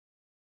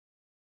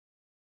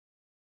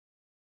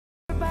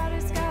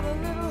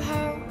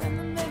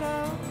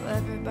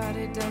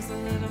does a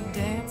little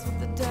dance with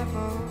the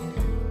devil.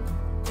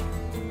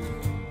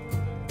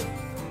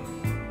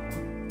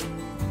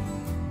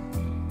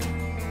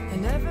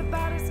 And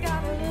everybody's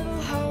got a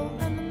little hole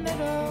in the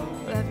middle.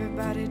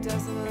 Everybody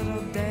does a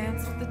little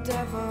dance with the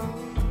devil.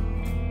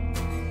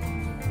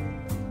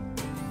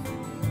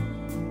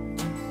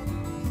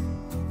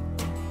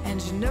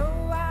 And you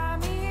know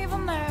I'm evil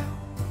now,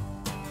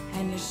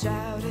 and you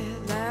shout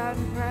it loud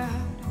and proud,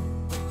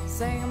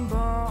 saying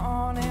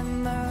born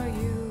in the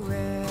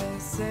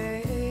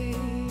USA.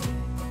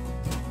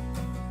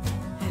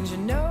 And you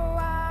know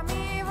I'm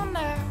evil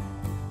now,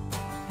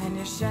 and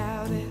you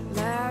shout it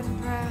loud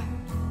and proud,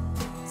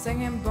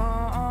 singing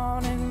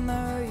born in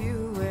the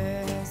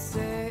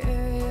USA.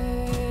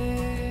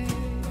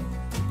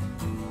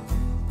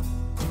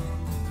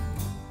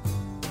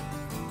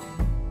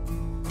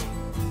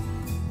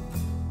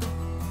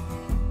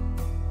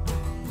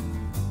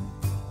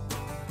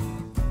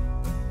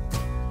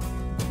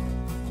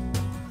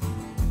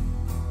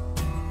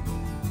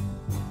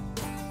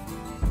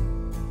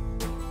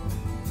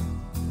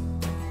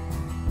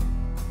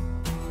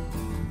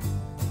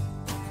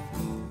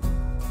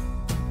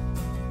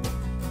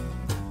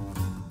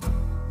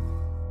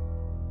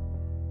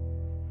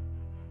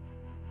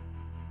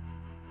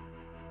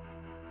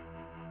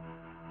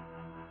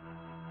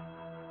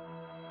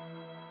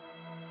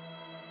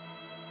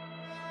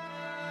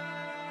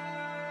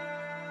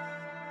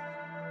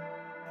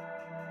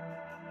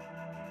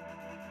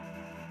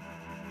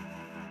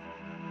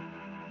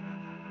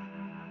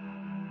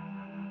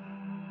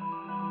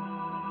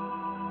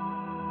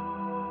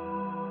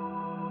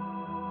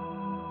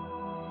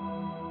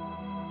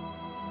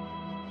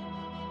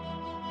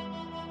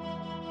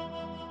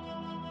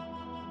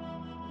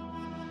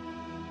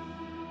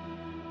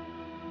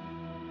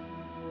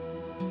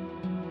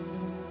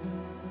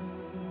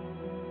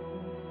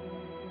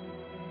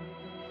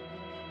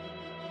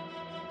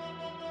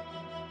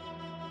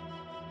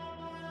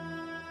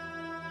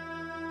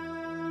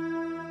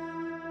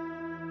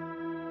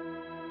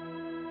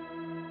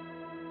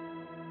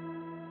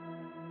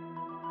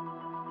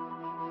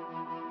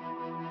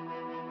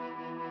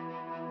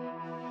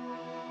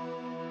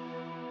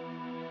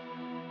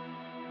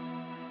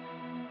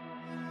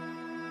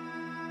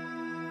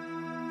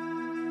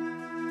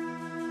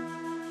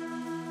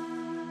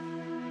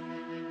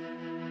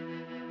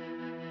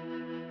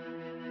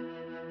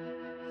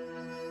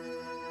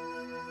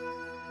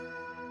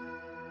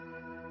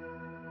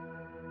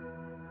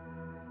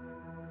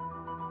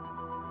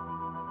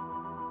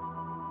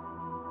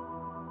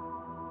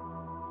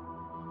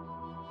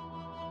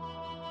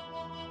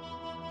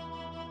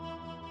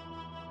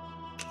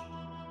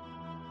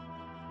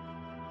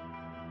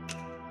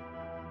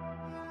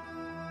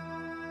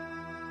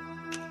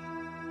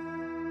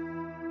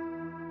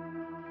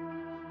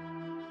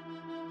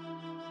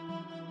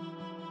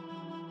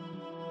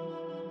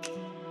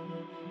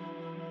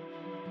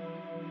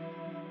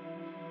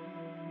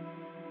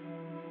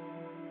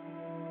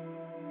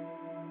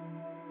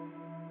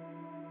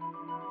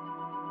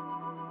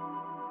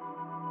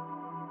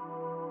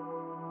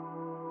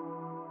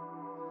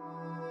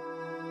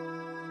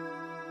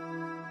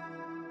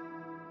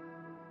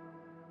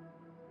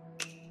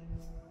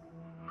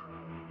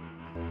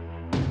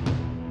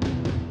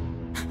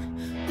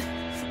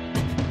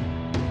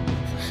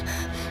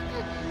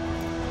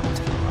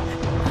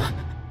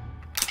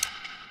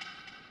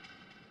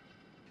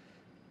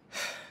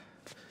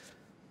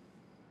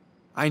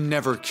 I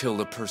never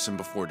killed a person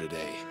before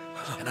today,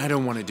 and I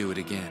don't want to do it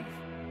again.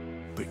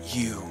 But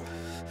you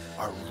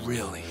are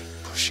really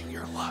pushing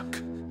your luck.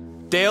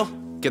 Dale,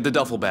 get the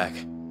duffel bag.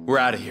 We're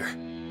out of here.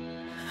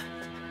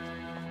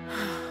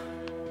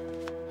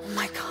 Oh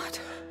my God.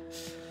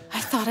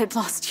 I thought I'd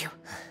lost you.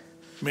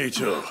 Me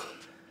too.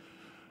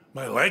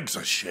 My legs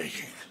are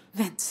shaking.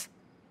 Vince,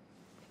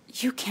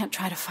 you can't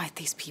try to fight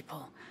these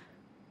people.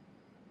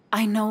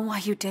 I know why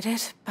you did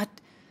it, but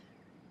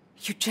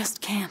you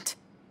just can't.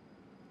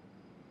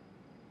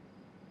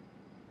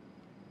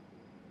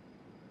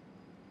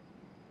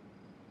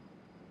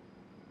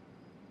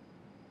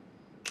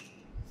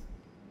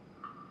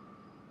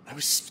 I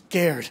was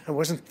scared. I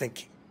wasn't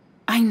thinking.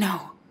 I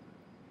know.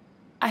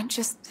 I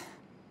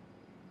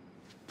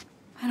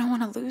don't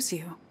want to lose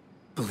you.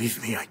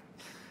 Believe me, I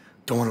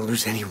don't want to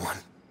lose anyone.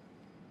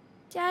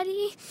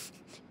 Daddy,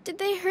 did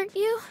they hurt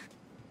you?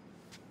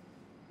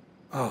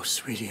 Oh,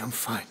 sweetie, I'm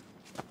fine.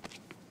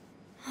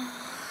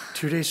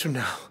 2 days from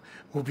now,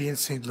 we'll be in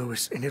St.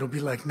 Louis, and it'll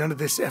be like none of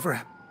this ever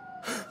happened.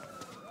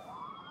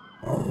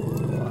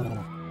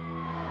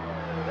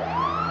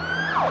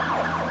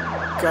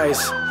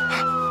 Guys,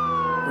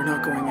 we're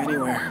not going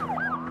anywhere.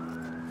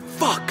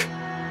 Fuck!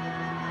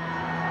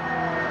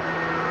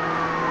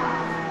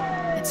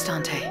 It's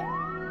Dante.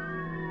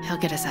 He'll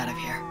get us out of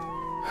here.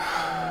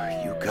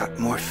 You got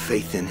more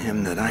faith in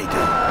him than I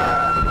do.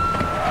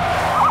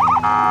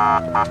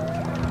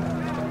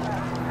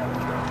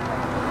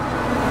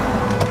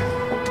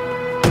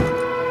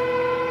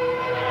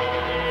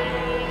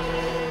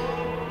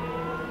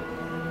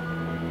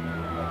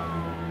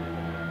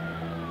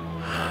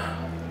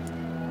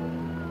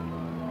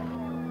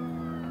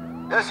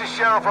 This is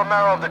Sheriff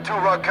Romero of the Two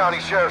Rock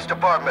County Sheriff's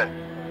Department.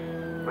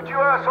 But you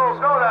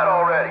assholes know that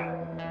already.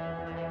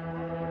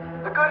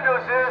 The good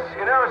news is,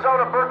 in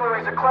Arizona, burglary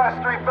is a Class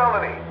 3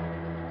 felony.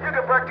 You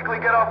can practically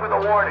get off with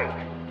a warning.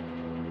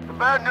 The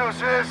bad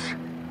news is,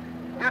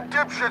 you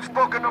dipshits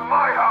broke into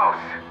my house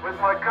with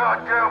my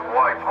goddamn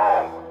wife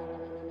home.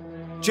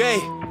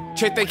 Jay,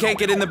 check they can't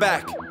get in the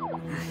back.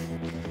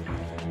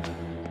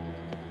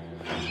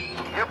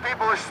 You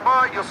people are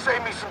smart, you'll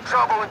save me some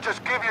trouble and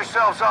just give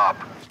yourselves up.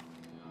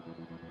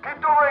 Keep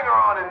the ringer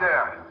on in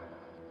there. I'm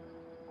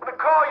gonna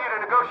call you to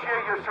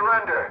negotiate your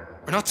surrender.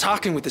 We're not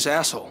talking with this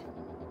asshole.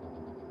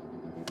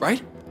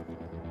 Right?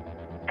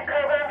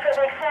 Cleveland for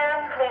Big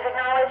Sam, please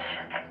acknowledge.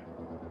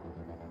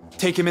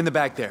 Take him in the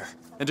back there,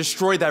 and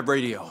destroy that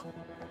radio.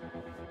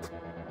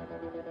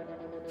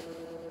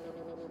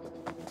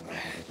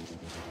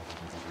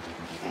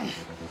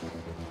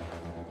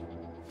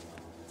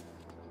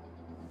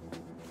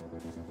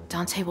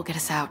 Dante will get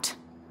us out.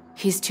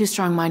 He's too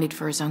strong-minded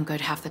for his own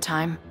good half the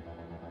time,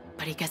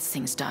 but he gets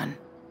things done.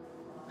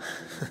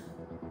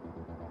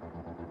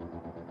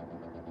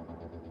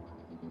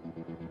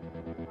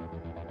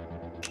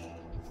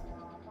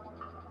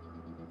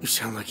 You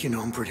sound like you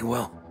know him pretty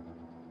well.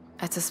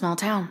 It's a small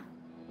town.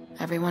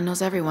 Everyone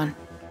knows everyone.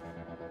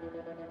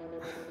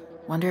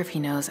 Wonder if he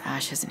knows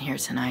Ash isn't here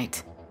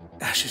tonight.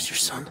 Ash is your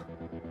son?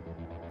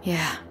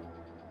 Yeah.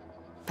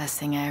 Best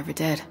thing I ever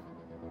did.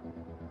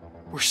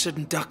 We're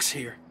sitting ducks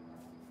here.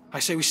 I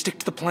say we stick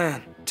to the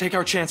plan. Take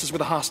our chances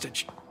with a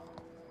hostage.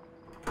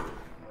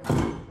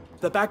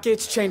 The back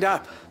gate's chained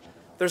up.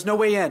 There's no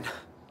way in.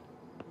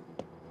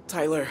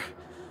 Tyler,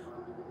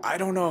 I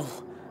don't know.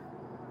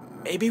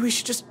 Maybe we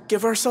should just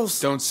give ourselves...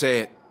 Don't say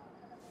it.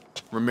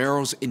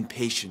 Romero's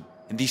impatient,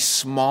 and these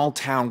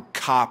small-town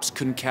cops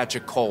couldn't catch a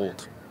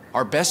cold.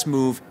 Our best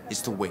move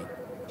is to wait.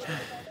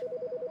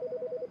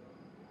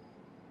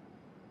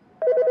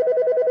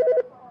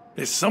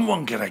 Is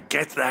someone gonna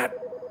get that?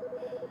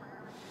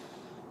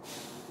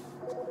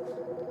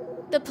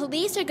 The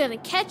police are gonna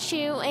catch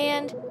you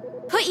and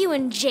put you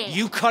in jail.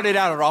 You cut it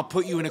out or I'll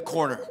put you in a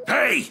corner.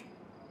 Hey!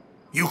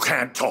 You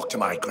can't talk to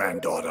my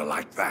granddaughter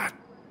like that.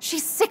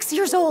 She's 6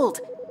 years old.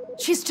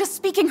 She's just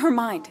speaking her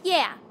mind.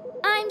 Yeah,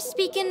 I'm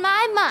speaking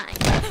my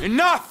mind.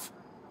 Enough!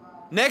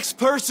 Next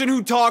person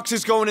who talks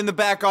is going in the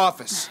back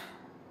office.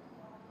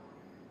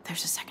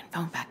 There's a second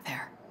phone back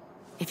there.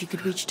 If you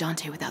could reach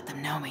Dante without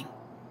them knowing.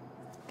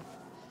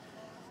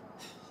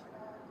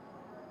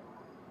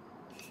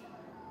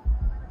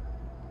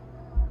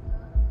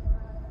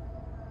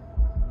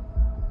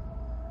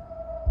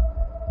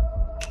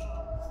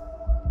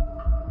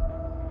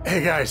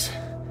 Hey guys,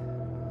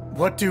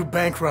 what do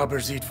bank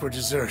robbers eat for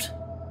dessert?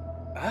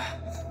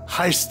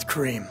 Heist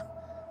cream.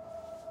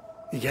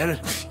 You get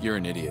it? You're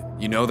an idiot.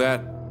 You know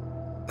that?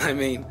 I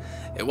mean,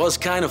 it was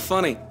kind of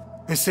funny.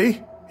 You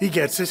see? He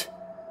gets it.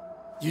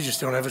 You just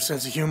don't have a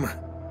sense of humor.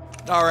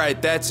 All right,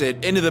 that's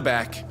it. Into the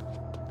back.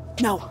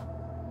 No.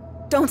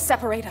 Don't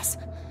separate us.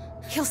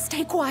 He'll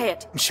stay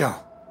quiet.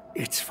 Michelle,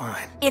 it's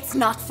fine. It's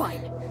not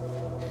fine.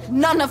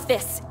 None of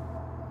this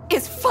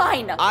is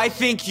fine. I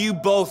think you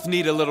both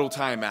need a little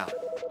timeout.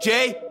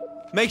 Jay,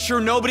 make sure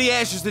nobody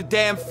answers the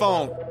damn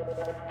phone.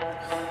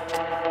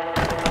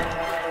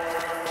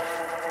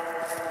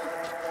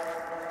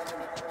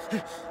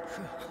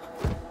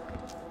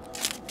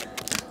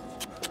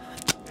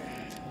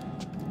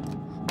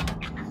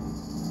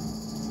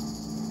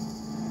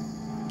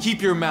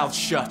 Keep your mouth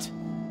shut,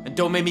 and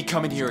don't make me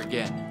come in here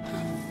again.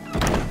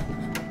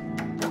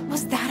 What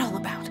was that all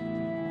about?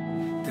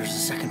 There's a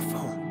second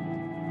phone.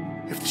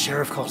 If the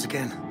sheriff calls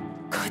again.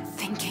 Good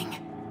thinking.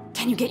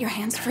 Can you get your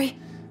hands free?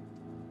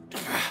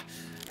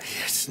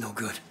 It's no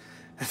good.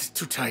 It's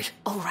too tight.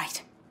 All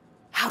right.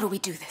 How do we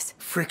do this?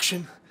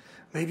 Friction,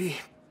 maybe?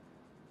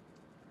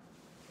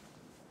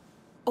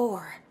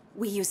 Or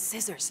we use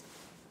scissors.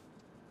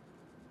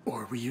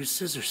 Or we use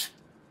scissors.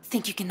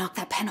 Think you can knock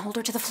that pen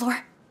holder to the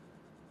floor?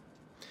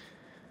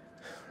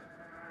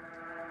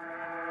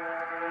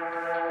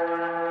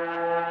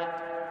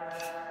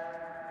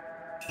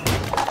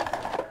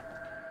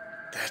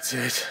 That's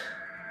it.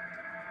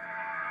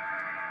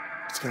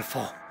 It's gonna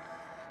fall.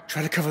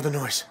 Try to cover the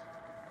noise.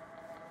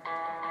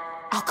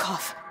 I'll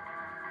cough.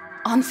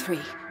 On 3.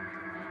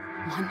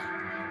 1,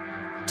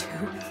 2.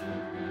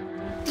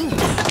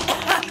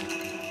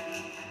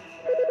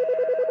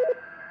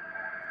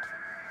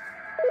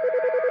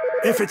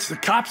 If it's the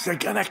cops, they're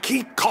gonna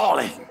keep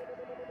calling.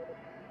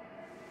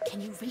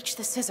 Can you reach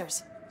the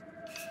scissors?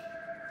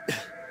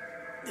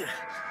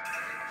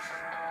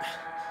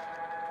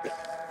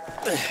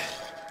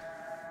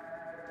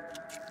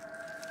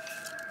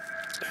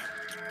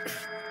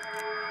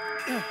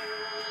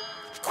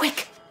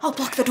 Quick! I'll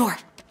block the door.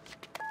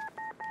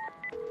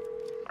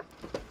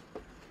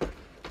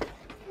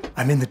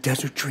 I'm in the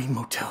Desert Dream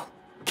Motel.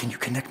 Can you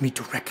connect me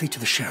directly to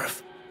the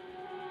sheriff?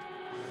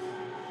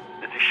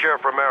 This is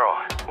Sheriff Romero.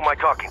 Who am I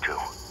talking to?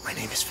 My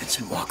name is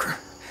Vincent Walker,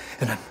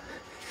 and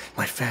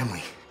my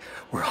family,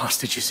 we're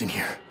hostages in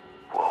here.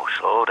 Whoa,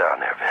 slow down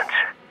there, Vince.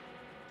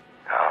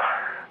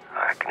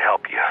 I I can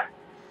help you.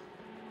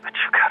 But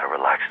you gotta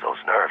relax those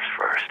nerves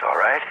first, all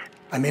right?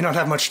 I may not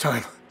have much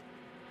time.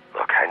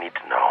 Look, I need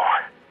to know.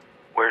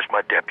 Where's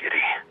my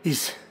deputy?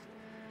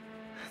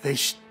 They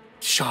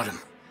shot him.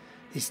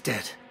 He's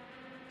dead.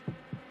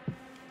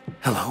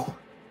 Hello?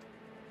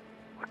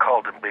 We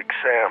called him Big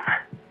Sam.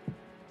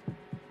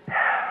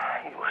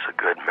 He was a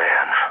good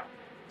man.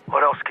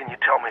 What else can you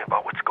tell me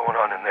about what's going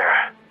on in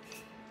there?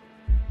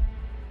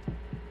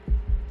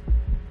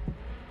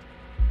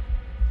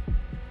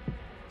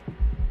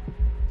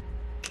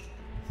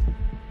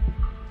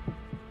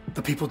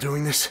 The people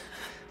doing this,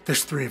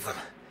 there's 3 of them.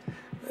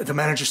 The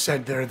manager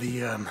said they're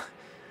the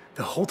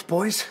Holt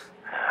boys?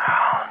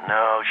 Oh,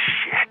 no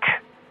shit.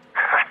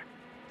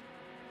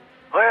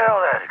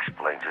 Well, that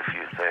explains a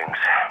few things.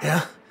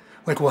 Yeah?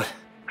 Like what?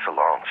 It's a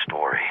long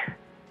story.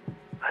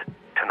 But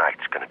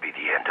tonight's gonna be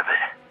the end of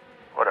it.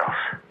 What else?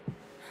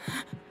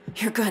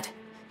 You're good.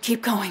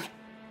 Keep going.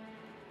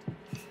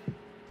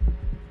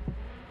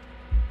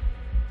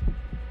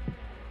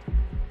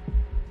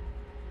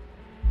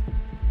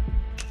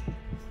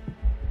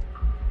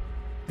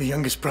 The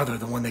youngest brother,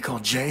 the one they call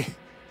Jay,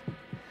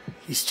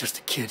 he's just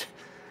a kid.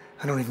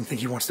 I don't even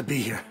think he wants to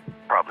be here.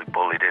 Probably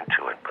bullied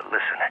into it, but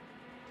listen,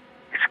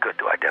 it's good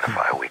to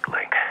identify a weak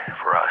link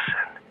for us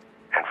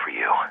and for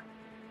you.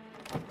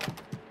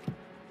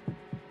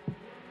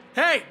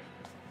 Hey!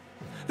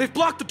 They've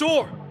blocked the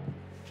door!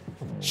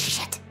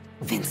 Shit!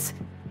 Vince,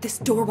 this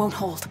door won't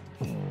hold.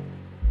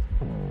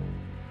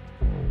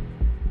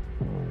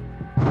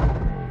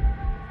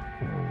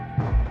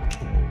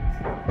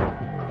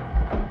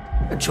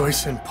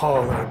 Joyce and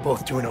Paul are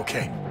both doing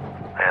okay.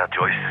 Yeah,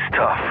 Joyce is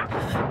tough.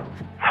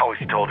 I always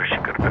told her she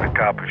could have been a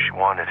cop if she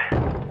wanted.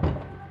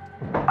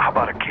 How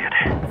about a kid?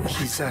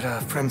 He's at a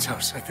friend's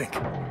house, I think.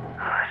 Oh,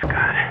 that's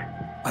good.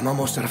 I'm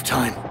almost out of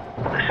time.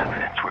 Listen,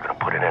 Vince, we're gonna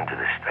put an end to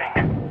this thing.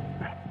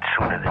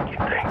 Sooner than you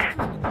think.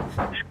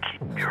 Just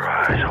keep your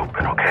eyes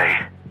open,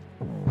 okay?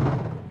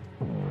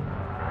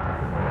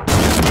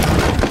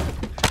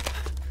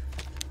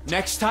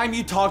 Next time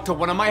you talk to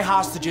one of my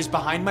hostages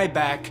behind my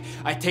back,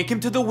 I take him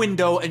to the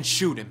window and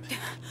shoot him.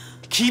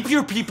 Keep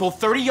your people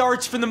 30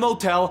 yards from the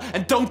motel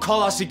and don't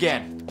call us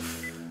again.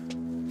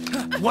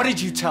 What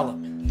did you tell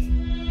him?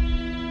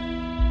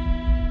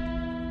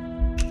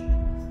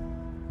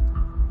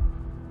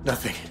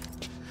 Nothing.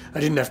 I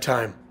didn't have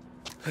time.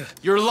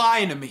 You're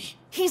lying to me.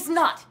 He's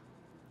not.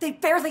 They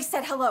barely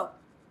said hello.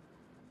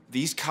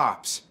 These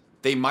cops,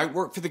 they might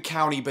work for the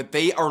county, but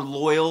they are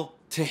loyal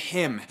to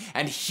him,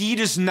 and he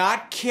does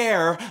not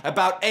care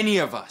about any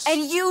of us.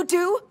 And you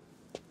do?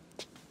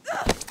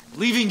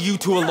 Leaving you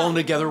two alone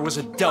together was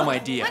a dumb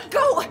idea. Let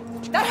go!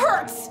 That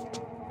hurts!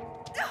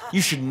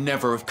 You should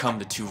never have come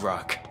to Two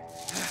Rock.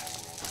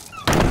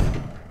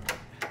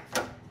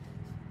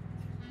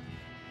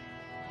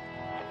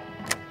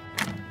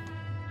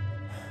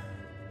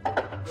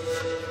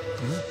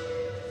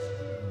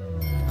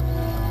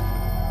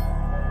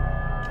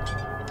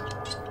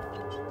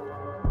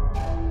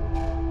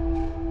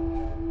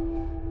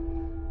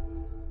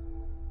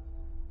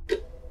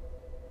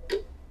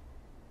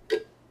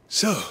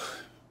 So,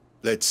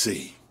 let's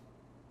see.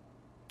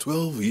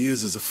 12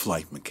 years as a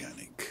flight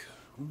mechanic.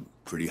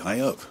 Pretty high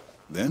up.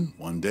 Then,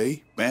 one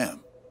day,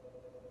 bam.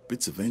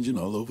 Bits of engine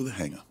all over the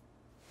hangar.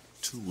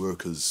 2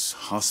 workers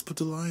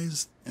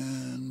hospitalized,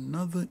 and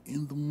another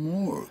in the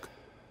morgue.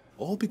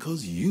 All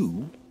because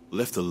you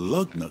left a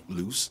lug nut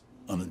loose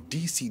on a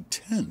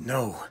DC-10.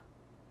 No,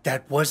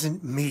 that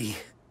wasn't me.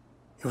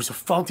 It was a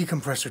faulty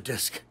compressor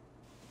disc.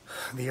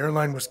 The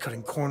airline was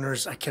cutting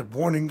corners. I kept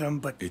warning them,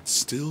 but... It's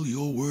still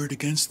your word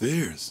against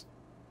theirs.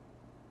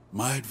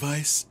 My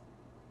advice,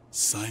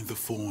 sign the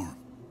form.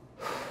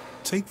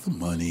 Take the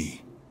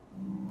money.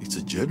 It's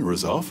a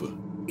generous offer.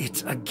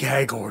 It's a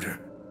gag order.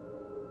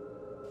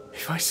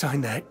 If I sign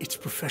that, it's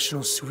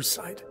professional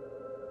suicide.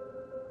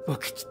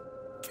 Look,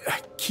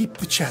 keep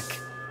the check.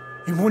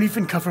 It won't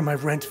even cover my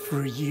rent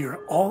for a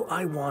year. All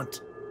I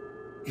want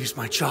is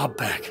my job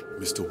back.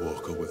 Mr.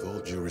 Walker, with all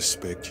due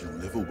respect, you'll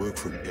never work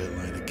for an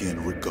airline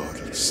again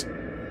regardless.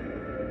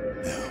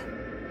 Now,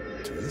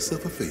 do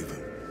yourself a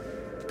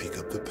favor. Pick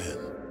up the pen.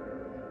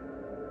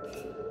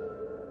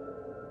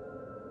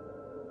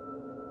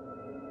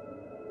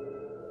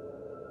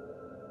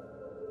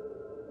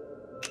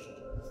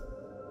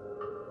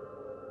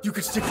 You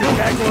could stick your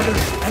gag order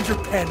and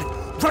your pen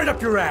right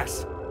up your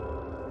ass.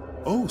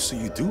 Oh, so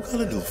you do got a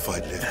little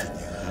fight left in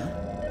you, huh?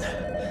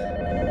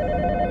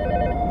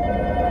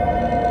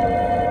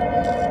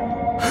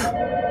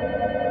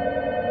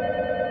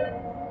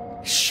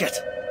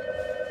 Shit.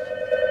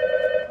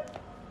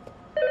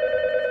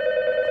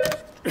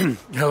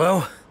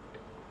 Hello?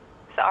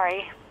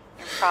 Sorry.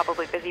 You're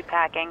probably busy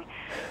packing.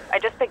 I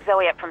just picked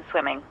Zoe up from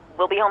swimming.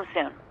 We'll be home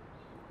soon.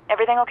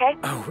 Everything okay?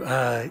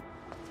 Oh,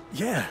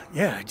 yeah.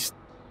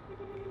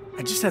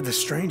 I just had the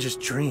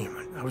strangest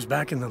dream. I was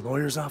back in the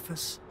lawyer's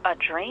office. A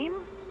dream?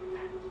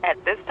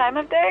 At this time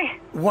of day?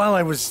 While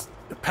I was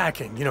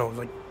packing,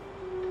 like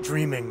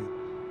dreaming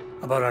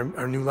about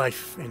our new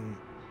life in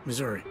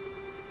Missouri.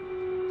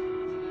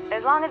 Is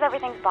as long as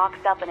everything's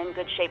boxed up and in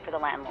good shape for the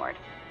landlord.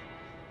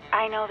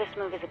 I know this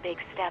move is a big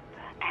step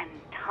and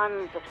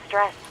tons of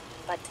stress,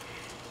 but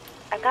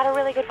I've got a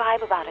really good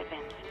vibe about it,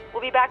 Vince.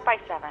 We'll be back by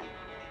 7.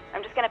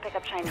 I'm just gonna pick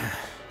up Chinese.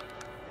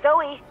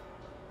 Zoe!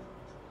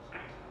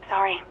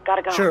 Sorry,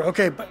 gotta go. Sure,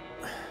 okay, but...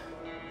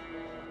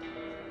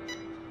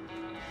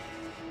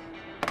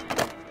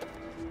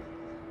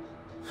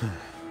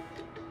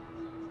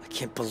 I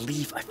can't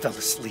believe I fell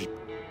asleep.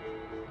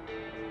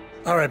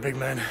 All right, big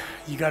man.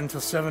 You got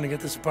until 7 to get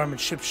this apartment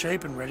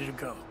ship-shape and ready to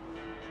go.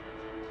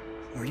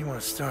 Where do you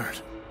want to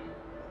start?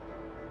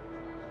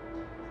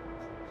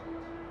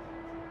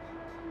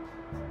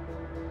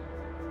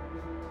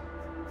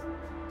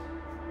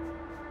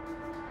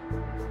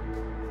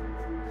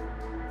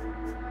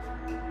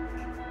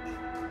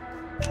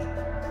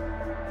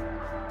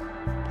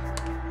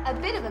 A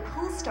bit of a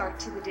cool start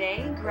to the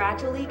day,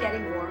 gradually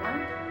getting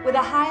warmer, with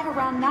a high of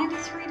around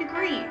 93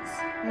 degrees.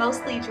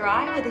 Mostly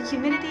dry with a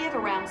humidity of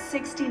around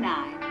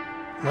 69.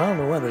 Well,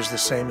 the weather's the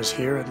same as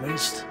here, at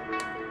least.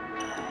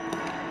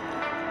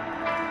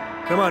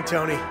 Come on,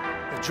 Tony.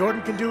 If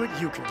Jordan can do it,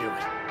 you can do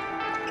it.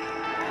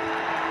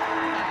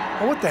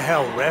 Oh, what the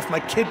hell, ref? My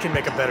kid can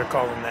make a better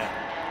call than that.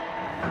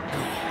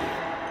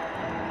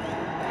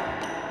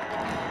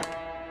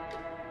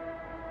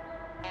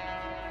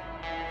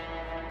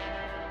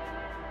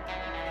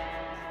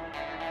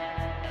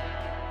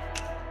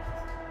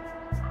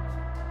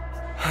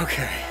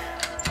 Okay.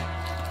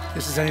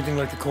 This is anything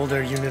like the cold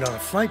air unit on a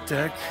flight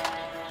deck.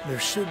 There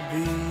should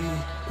be...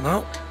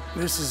 Well,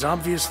 this is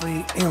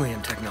obviously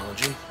alien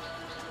technology.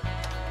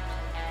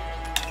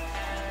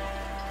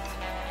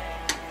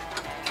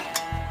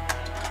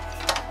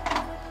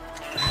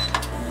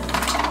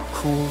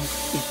 Cool,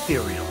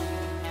 ethereal,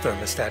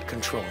 thermostat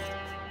controlled.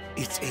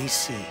 It's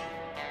AC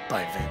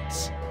by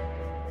Vince.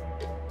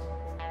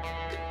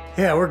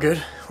 Yeah, we're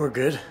good. We're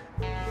good.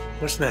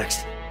 What's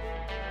next?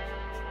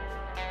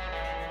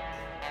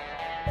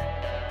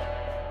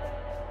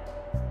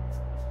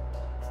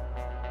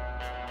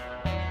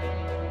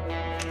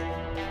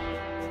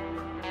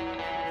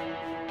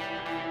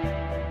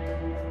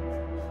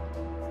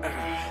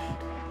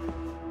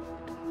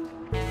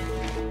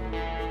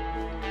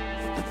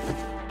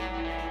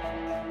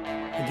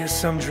 I guess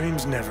some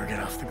dreams never get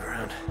off the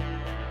ground.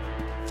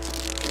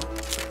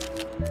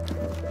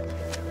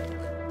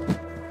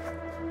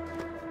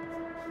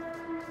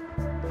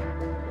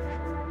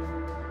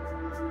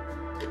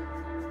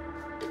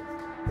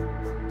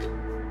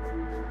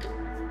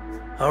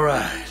 All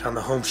right, on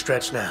the home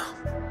stretch now.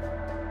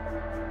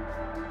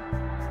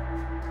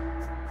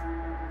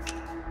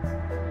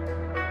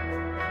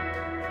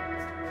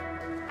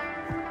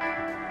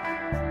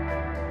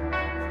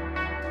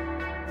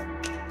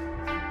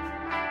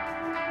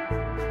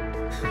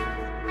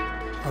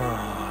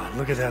 Oh,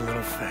 look at that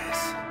little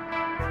face.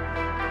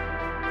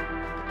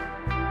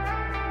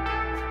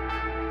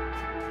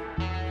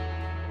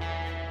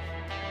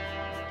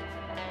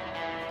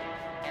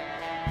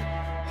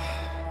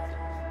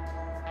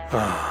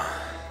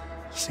 Oh,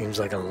 seems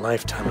like a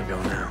lifetime ago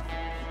now.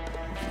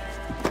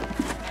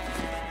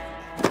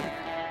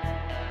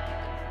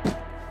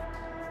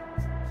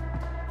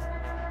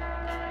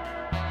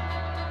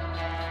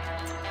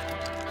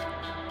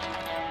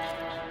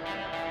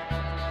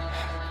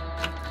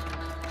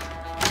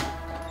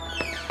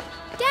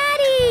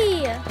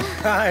 Daddy!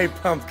 Hi,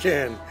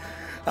 Pumpkin.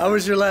 How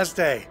was your last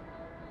day?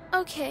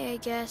 Okay, I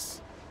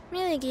guess.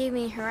 Amelia gave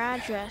me her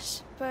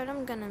address, but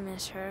I'm gonna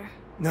miss her.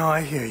 No,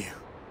 I hear you.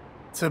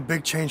 It's a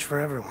big change for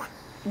everyone.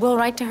 We'll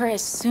write to her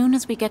as soon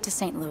as we get to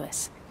St.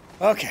 Louis.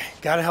 Okay,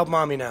 gotta help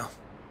Mommy now.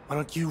 Why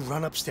don't you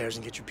run upstairs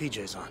and get your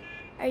PJs on?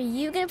 Are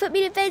you gonna put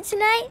me to bed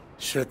tonight?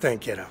 Sure thing,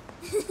 kiddo.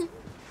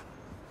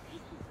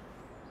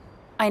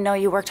 I know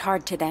you worked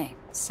hard today,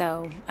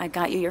 so I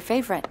got you your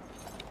favorite.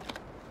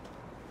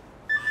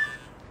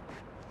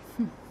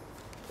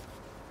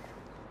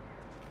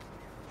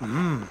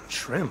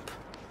 Shrimp.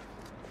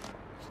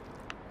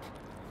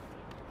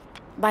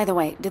 By the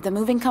way, did the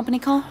moving company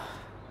call?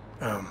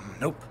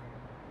 Nope.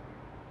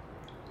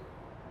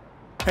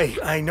 Hey,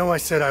 I know I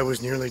said I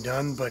was nearly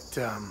done, but,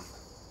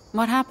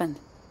 What happened?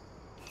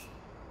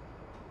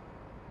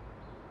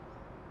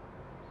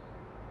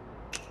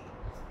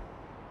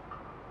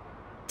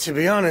 to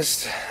be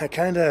honest, I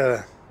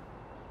kinda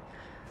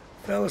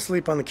fell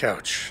asleep on the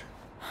couch.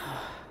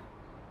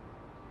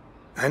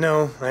 I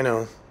know.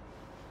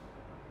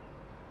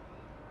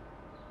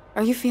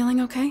 Are you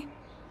feeling okay?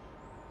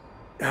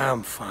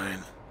 I'm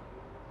fine.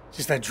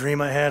 Just that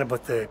dream I had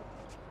about the...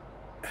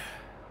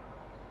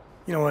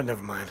 You know what,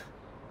 never mind.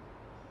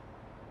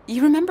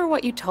 You remember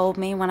what you told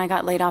me when I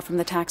got laid off from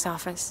the tax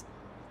office?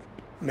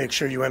 Make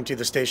sure you empty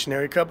the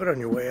stationery cupboard on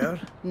your way out?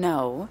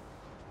 No.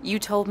 You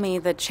told me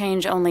that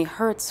change only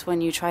hurts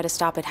when you try to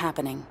stop it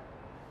happening.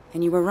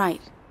 And you were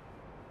right.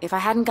 If I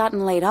hadn't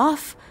gotten laid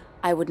off,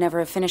 I would never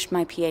have finished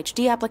my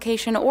PhD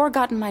application or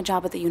gotten my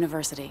job at the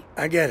university.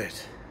 I get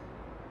it.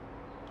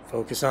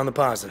 Focus on the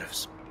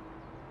positives.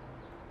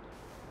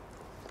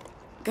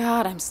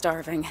 God, I'm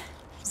starving.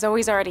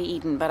 Zoe's already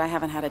eaten, but I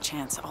haven't had a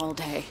chance all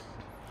day.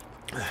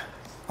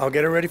 I'll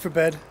get her ready for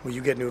bed while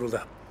you get noodled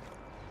up.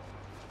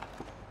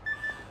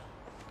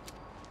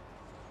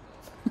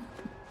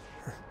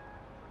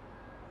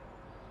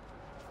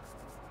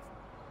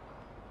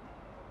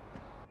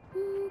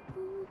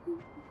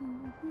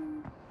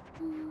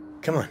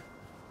 Come on.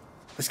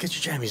 Let's get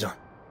your jammies on.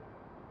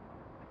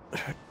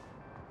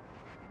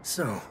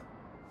 So,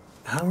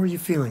 how are you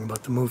feeling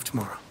about the move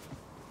tomorrow?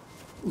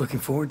 Looking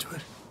forward to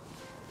it?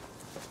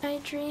 I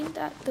dreamed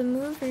that the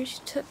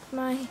movers took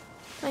my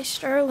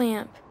star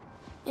lamp,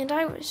 and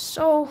I was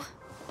so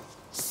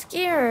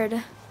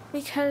scared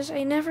because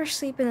I never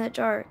sleep in the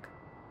dark.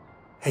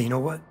 Hey, you know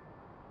what?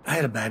 I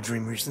had a bad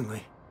dream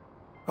recently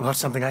about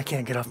something I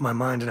can't get off my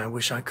mind, and I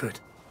wish I could.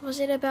 Was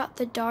it about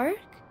the dark?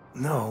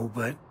 No,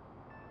 but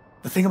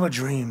the thing about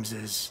dreams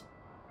is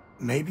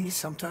maybe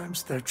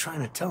sometimes they're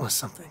trying to tell us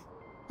something.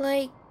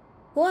 Like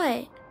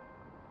what?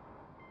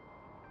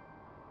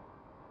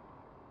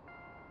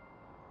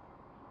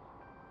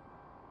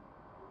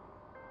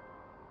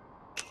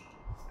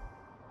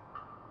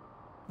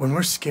 When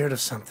we're scared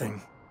of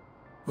something,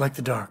 like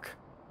the dark,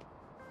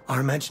 our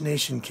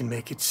imagination can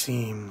make it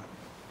seem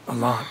a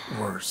lot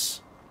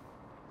worse.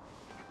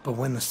 But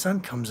when the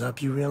sun comes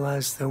up, you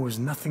realize there was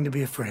nothing to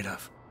be afraid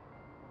of.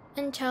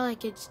 Until it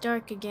gets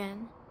dark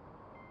again.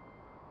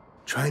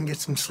 Try and get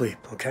some sleep,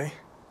 okay?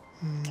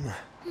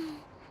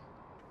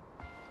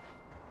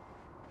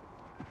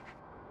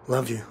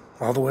 Love you,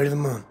 all the way to the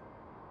moon.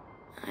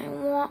 I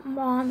want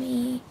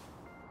Mommy.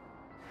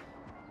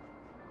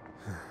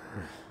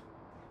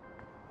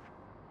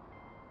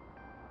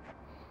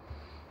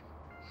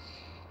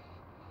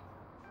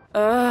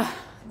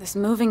 This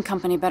moving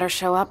company better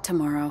show up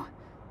tomorrow.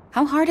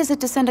 How hard is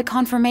it to send a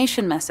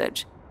confirmation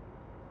message?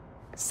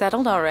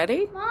 Settled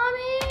already?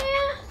 Mommy!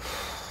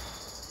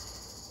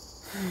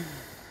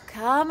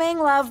 Coming,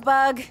 love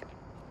bug.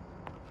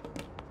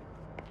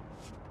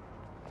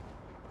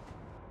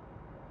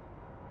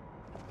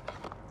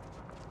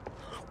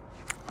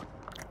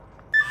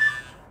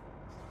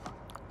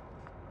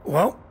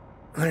 Well,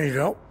 there you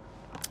go.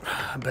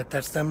 I bet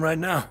that's them right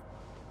now.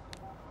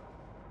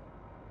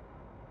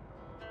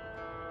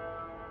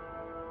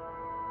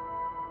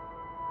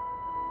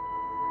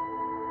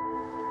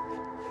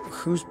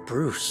 Who's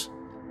Bruce?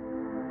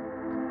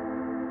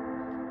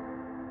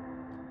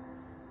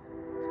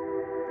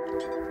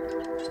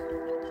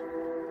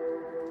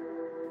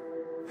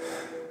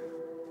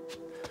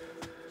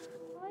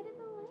 Why did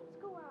the lights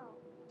go out?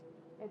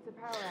 It's a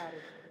power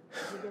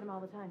outage. We get them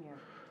all the time here.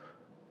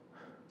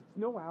 It's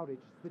no outage.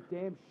 It's the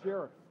damn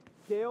sheriff.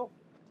 Dale,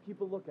 keep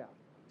a lookout.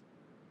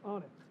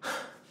 On it.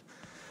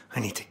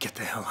 I need to get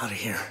the hell out of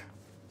here.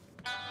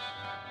 I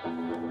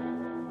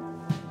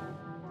don't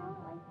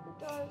like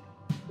the dark.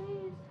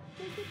 Please,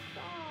 make it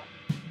stop.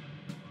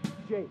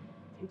 Jake,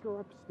 take her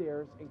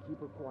upstairs and keep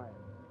her quiet.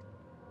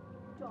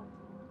 Don't.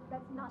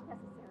 That's not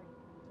necessary.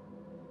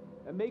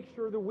 And make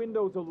sure the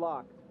windows are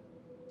locked.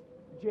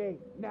 Jay,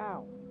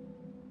 now.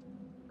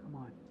 Come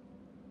on.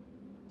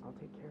 I'll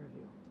take care of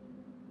you.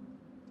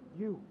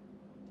 You.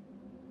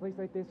 A place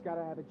like this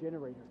gotta have a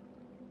generator.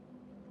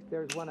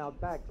 There's one out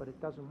back, but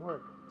it doesn't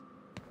work.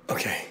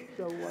 Okay,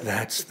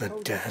 that's the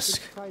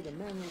desk.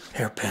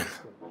 Hairpin.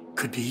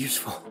 Could be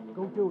useful.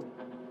 Go do it.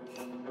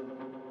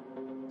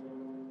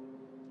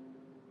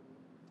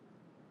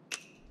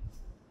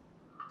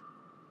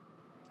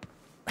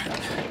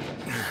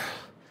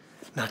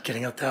 Not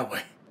getting out that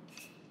way.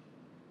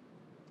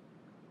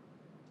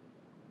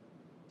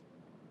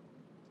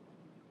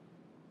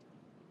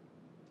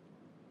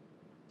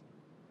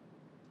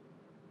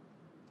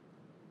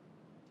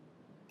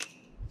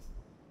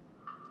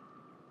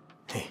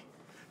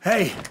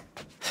 Hey!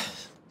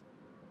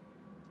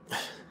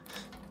 I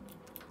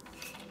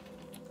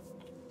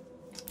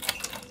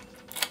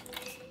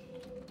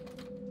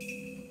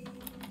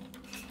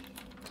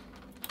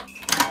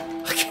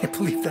can't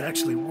believe that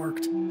actually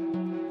worked.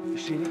 You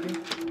see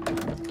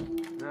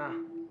anything? Nah.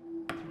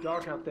 Too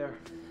dark out there.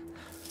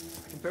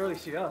 I can barely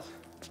see us.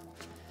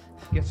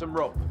 Get some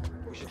rope.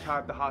 We should tie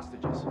up the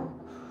hostages.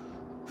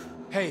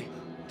 Hey,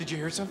 did you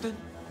hear something?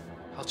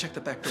 I'll check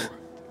the back door.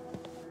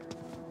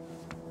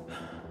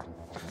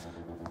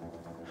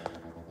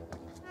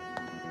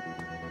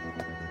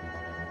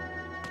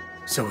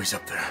 Zoe's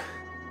up there.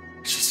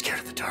 She's scared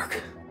of the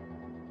dark.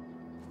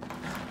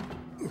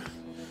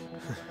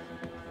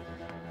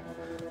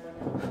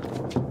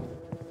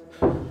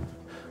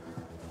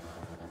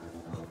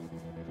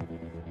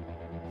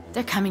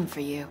 They're coming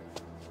for you.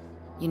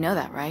 You know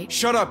that, right?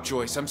 Shut up,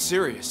 Joyce. I'm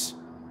serious.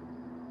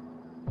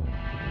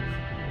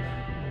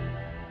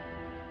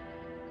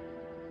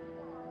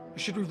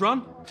 Should we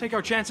run? Take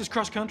our chances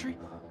cross country?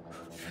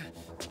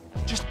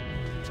 Just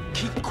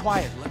keep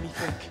quiet. Let me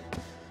think.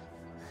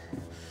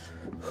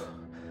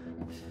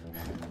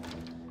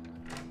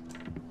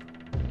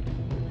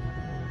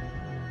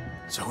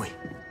 Zoe,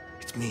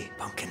 it's me,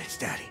 Pumpkin. It's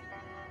Daddy.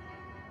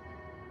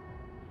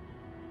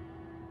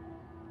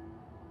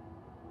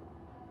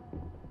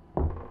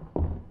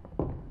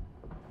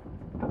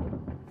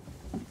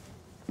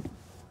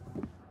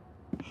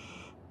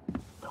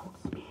 Don't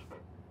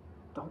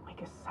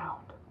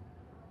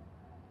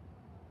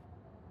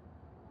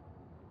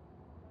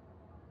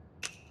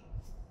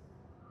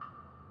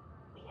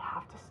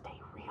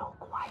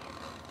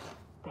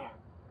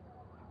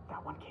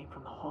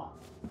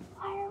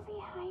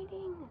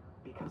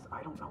because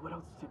I don't know what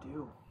else to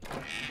do.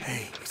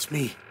 Hey, it's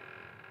me.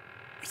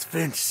 It's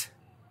Vince.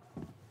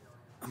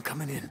 I'm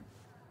coming in.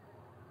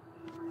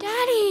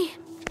 Daddy!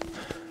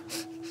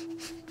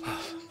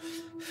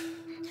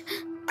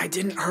 I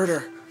didn't hurt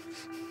her.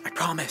 I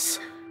promise.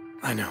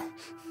 I know.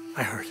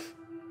 I heard.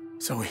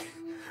 Zoe,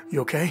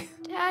 you okay?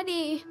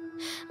 Daddy,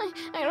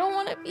 I don't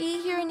want to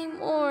be here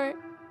anymore.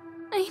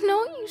 I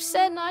know you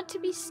said not to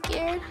be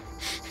scared,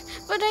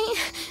 but I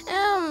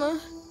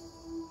am.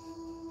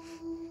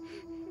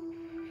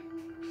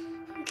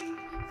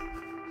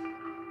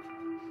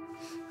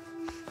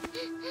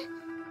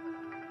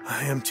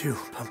 I am too,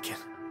 Pumpkin.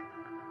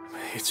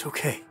 It's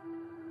okay.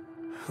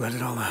 Let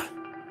it all out.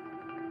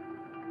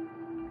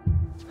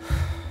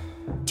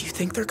 Do you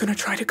think they're gonna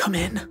try to come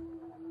in?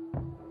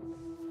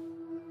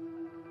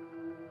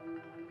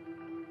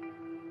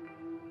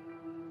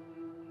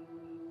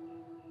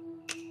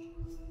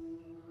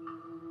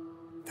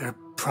 They're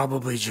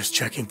probably just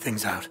checking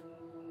things out.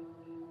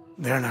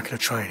 They're not gonna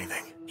try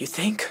anything. You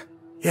think?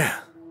 Yeah.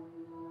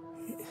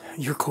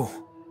 You're cool.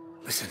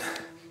 Listen,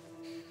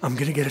 I'm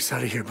gonna get us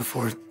out of here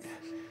before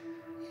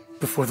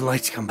the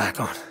lights come back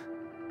on.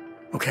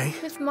 Okay?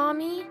 With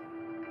Mommy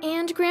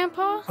and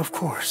Grandpa? Of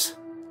course.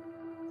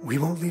 We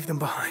won't leave them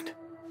behind.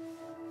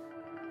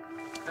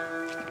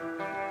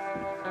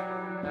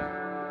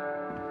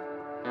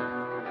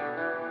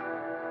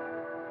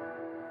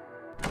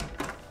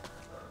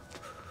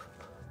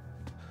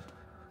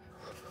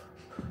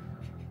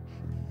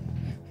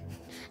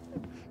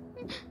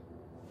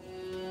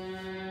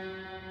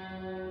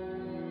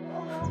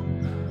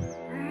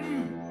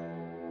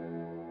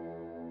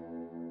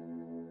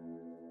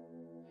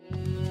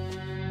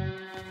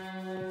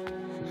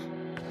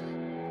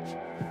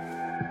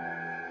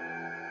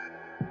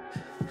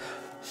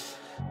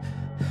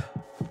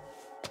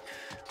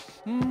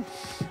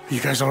 You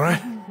guys all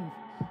right?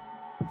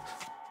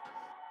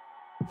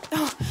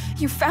 Oh,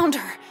 you found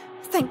her.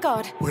 Thank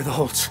God. Where are the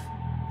Holts?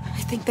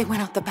 I think they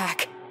went out the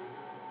back.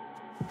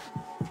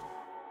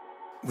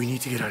 We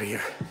need to get out of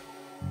here.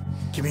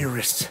 Give me your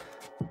wrists.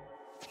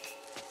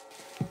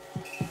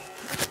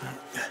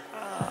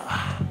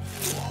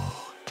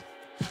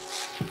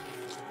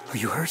 Are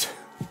you hurt?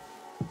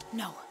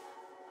 No.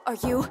 Are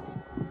you?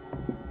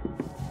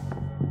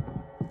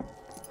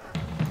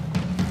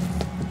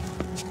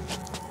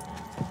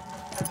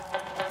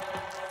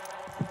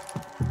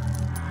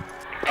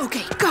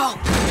 Okay, go!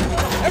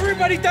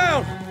 Everybody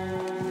down!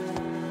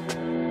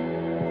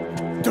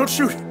 Don't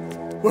shoot!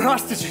 We're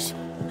hostages!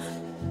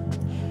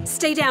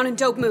 Stay down and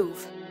don't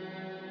move.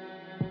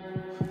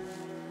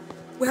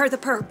 Where are the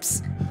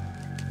perps?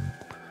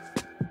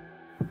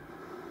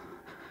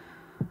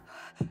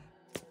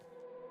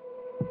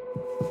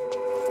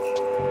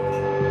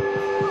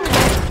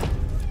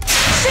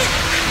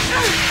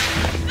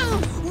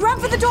 Run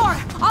for the door!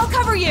 I'll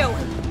cover you!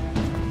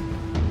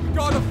 You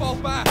gotta fall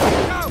back!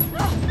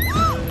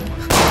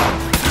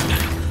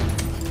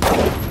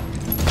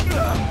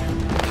 Go!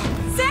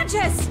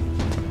 Sanchez!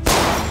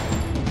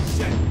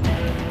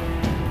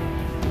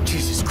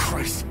 Jesus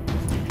Christ.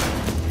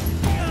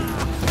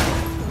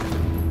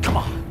 Come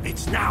on,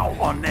 it's now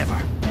or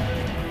never.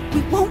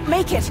 We won't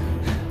make it!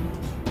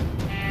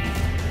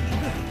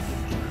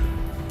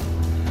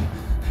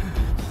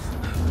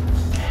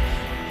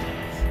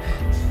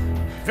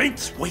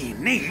 Vince, we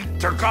need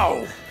to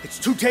go. It's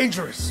too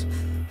dangerous.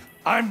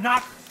 I'm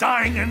not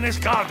dying in this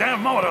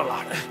goddamn motor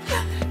lot.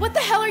 What the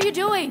hell are you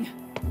doing?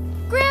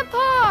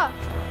 Grandpa!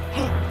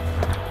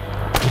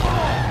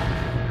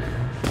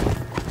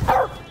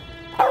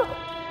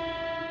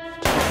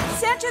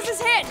 Sanchez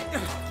is hit!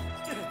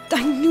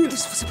 I knew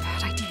this was a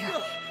bad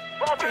idea.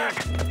 Fall back!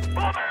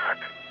 Fall back!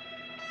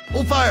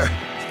 Hold fire!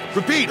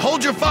 Repeat,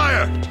 hold your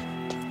fire!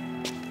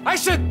 I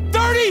said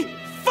 30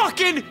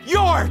 fucking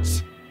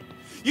yards!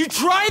 You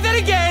try that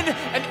again,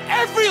 and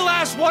every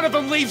last one of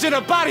them leaves in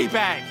a body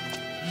bag!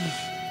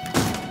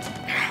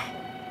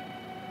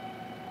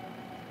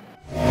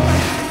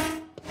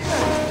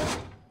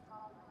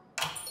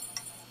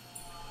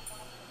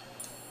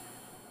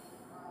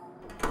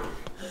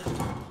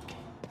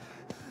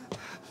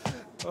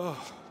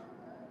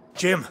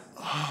 Jim.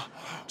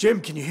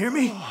 Jim, can you hear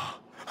me?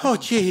 Oh,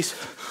 jeez.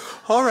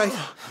 All right.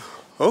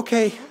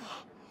 Okay.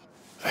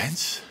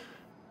 Vince?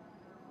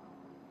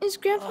 Is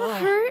Grandpa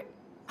hurt?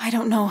 I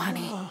don't know,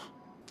 honey.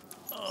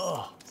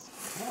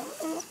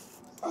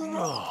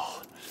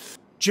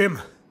 Jim,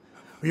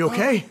 are you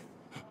okay?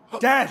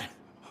 Dad!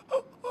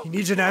 He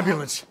needs an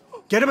ambulance.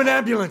 Get him an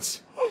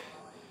ambulance!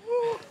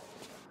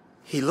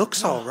 He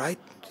looks all right.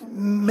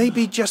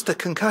 Maybe just a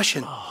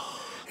concussion.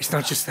 It's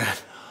not just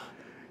that.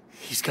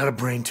 He's got a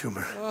brain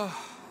tumor.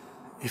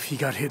 If he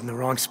got hit in the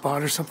wrong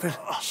spot or something.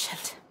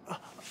 Shit.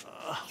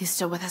 You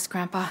still with us,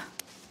 Grandpa?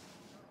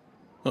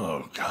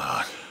 Oh,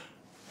 God.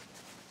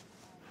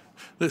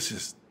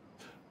 This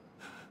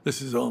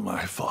is all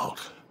my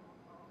fault.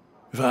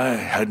 If I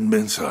hadn't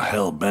been so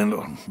hell-bent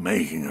on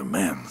making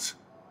amends.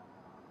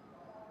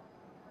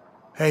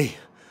 Hey,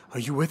 are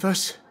you with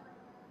us?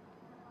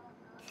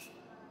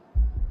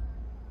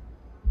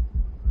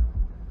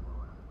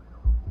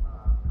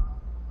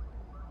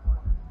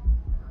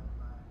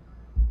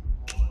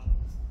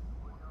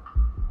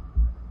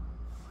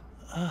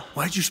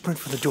 Why'd you sprint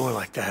for the door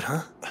like that,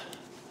 huh?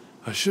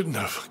 I shouldn't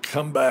have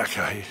come back.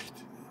 I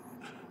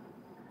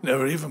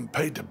never even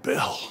paid the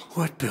bill.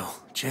 What bill?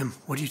 Jim,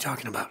 what are you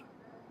talking about?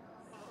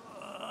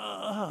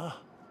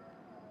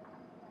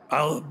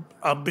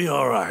 I'll be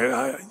all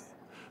right.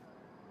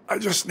 I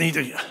just need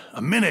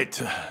a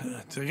minute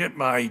to get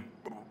my...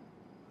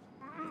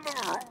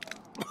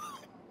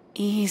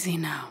 Easy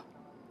now.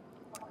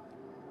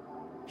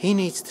 He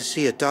needs to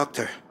see a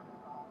doctor.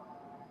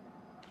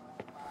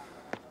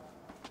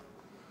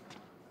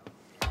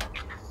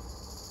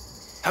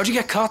 How'd you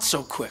get caught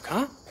so quick,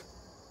 huh?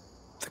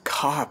 The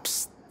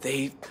cops,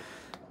 I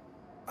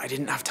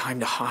didn't have time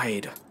to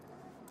hide.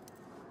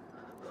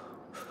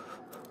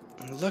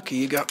 Lucky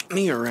you got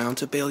me around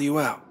to bail you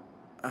out.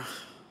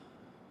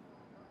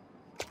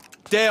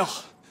 Dale,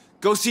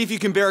 go see if you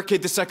can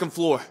barricade the second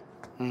floor.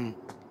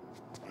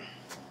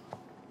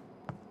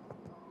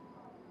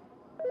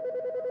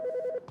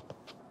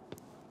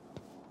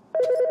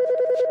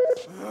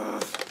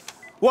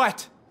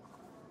 What?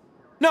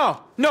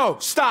 No,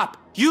 stop.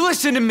 You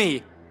listen to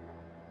me.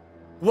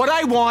 What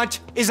I want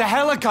is a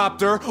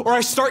helicopter or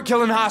I start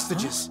killing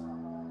hostages.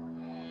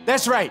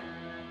 That's right.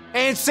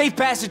 And safe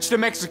passage to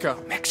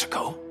Mexico.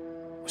 Mexico?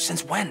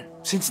 Since when?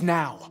 Since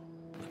now.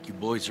 Look, you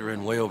boys are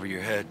in way over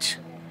your heads.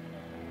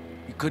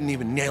 You couldn't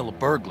even nail a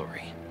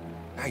burglary.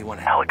 Now you want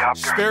a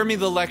helicopter? Spare me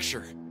the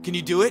lecture. Can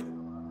you do it?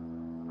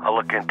 I'll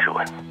look into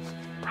it.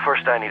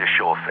 First, I need a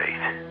show of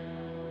faith.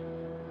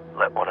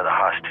 Let one of the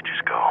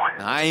hostages go.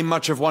 I ain't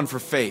much of one for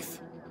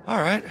faith.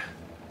 All right.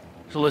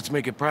 So let's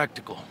make it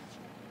practical.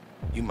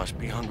 You must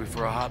be hungry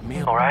for a hot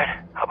meal. All right.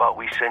 How about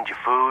we send you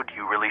food,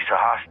 you release a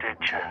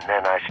hostage, and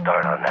then I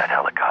start on that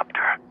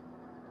helicopter.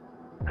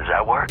 Does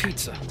that work?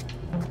 Pizza.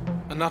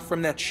 Enough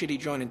from that shitty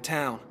joint in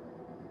town.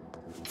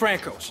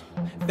 Franco's.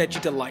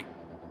 Veggie Delight.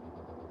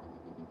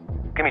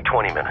 Give me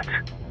 20 minutes.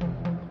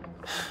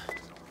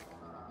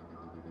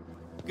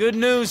 Good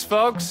news,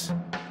 folks.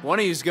 One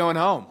of you's going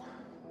home.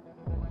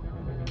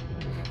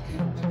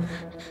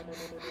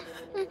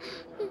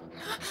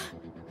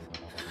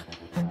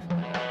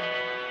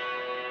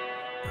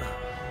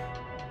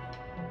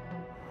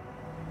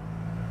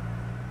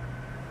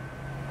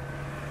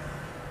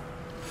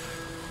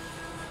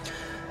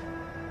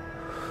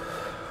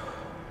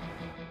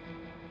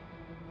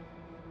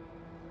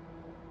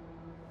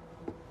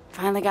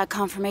 Finally got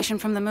confirmation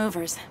from the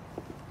movers.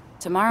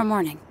 Tomorrow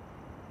morning.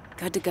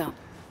 Good to go.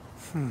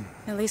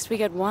 At least we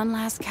get one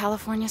last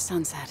California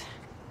sunset.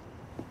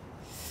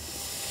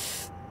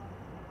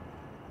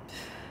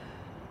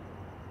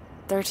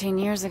 "13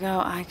 years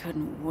ago, I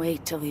couldn't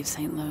wait to leave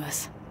St.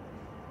 Louis.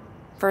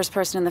 First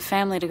person in the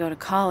family to go to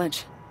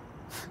college.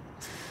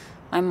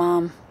 My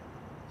mom.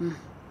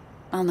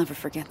 I'll never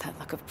forget that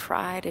look of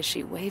pride as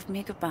she waved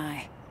me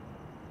goodbye.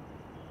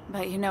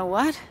 But you know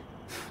what?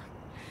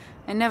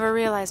 I never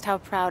realized how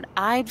proud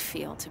I'd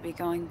feel to be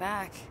going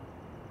back.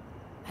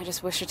 I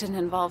just wish it didn't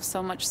involve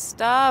so much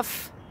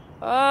stuff.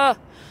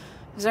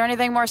 Is there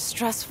anything more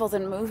stressful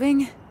than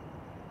moving?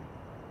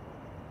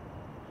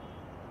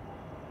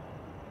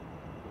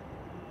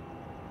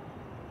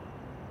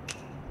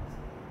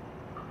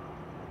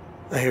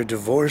 I hear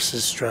divorce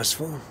is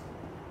stressful.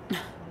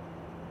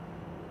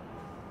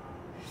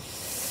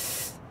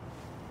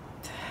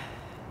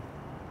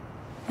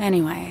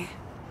 Anyway,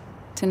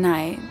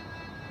 tonight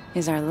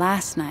is our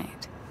last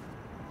night.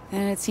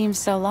 And it seems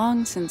so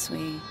long since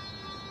we,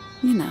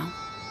 you know.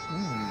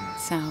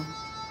 So,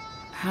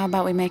 how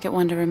about we make it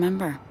one to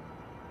remember?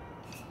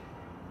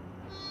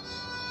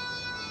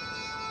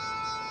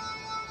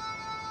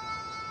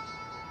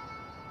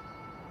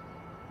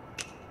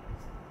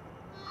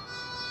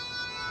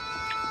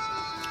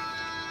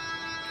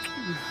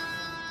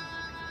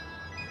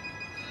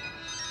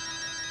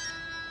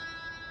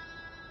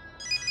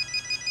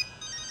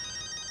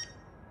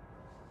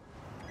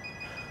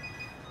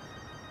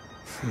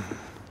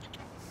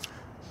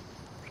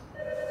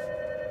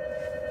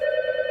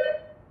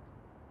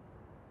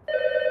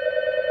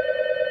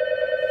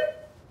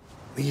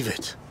 Leave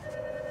it.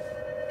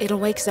 It'll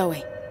wake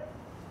Zoe.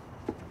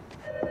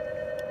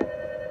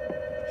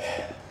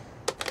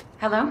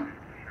 Hello?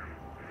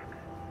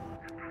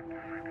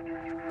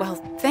 Well,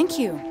 thank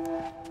you.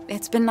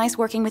 It's been nice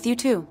working with you,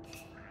 too.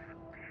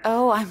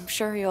 Oh, I'm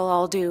sure you'll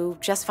all do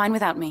just fine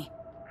without me.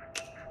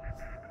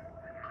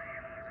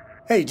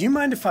 Hey, do you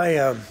mind if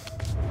I,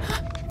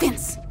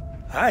 Vince!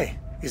 Hi,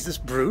 is this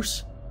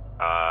Bruce?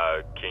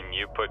 Can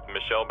you put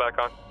Michelle back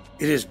on?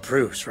 It is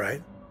Bruce,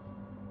 right?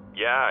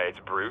 Yeah, it's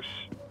Bruce.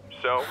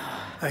 So?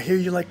 I hear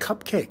you like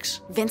cupcakes.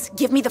 Vince,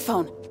 give me the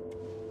phone.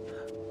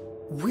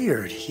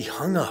 Weird, he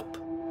hung up.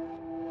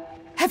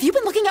 Have you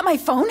been looking at my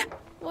phone?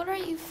 What are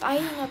you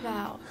fighting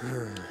about?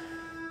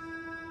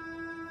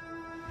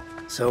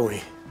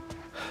 Zoe.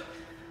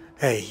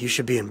 Hey, you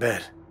should be in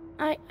bed.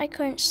 I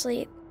couldn't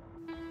sleep.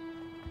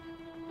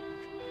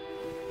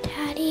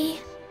 Daddy,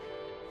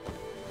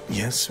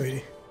 Yes,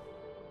 sweetie?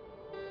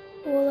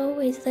 we'll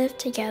always live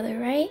together,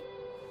 right?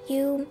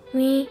 You,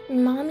 me,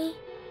 and Mommy?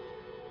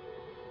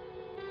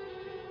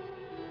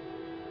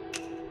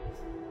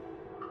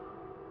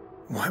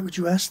 Why would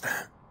you ask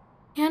that?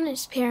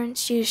 Hannah's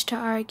parents used to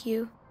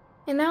argue,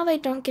 and now they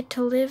don't get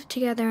to live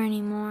together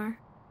anymore.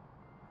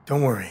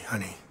 Don't worry,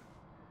 honey.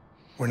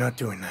 We're not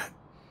doing that.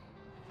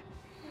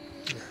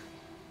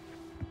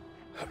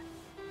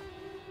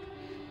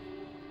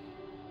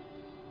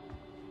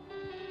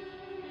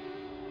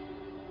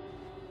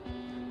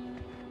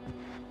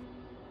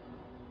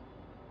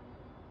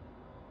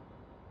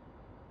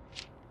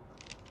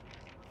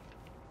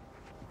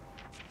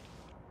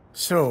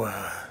 So,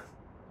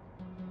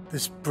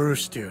 this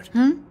Bruce dude.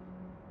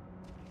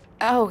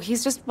 Oh,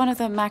 he's just one of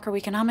the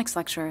macroeconomics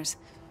lecturers.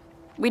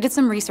 We did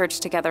some research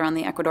together on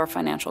the Ecuador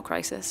financial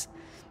crisis.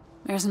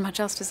 There isn't much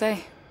else to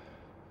say.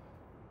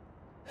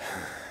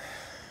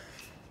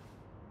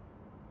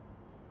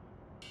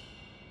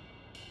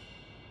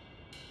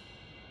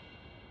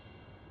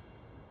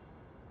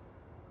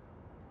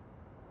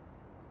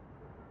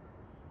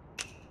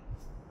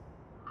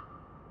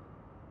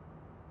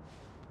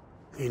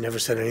 You never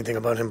said anything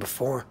about him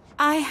before.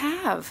 I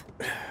have.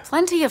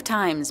 Plenty of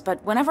times,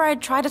 but whenever I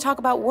try to talk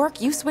about work,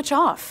 you switch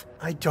off.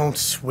 I don't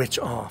switch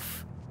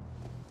off.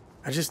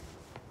 I just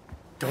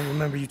don't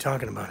remember you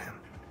talking about him.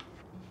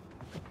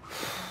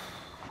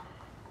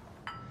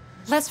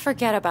 Let's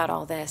forget about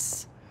all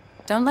this.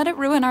 Don't let it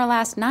ruin our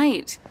last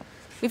night.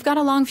 We've got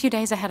a long few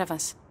days ahead of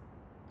us.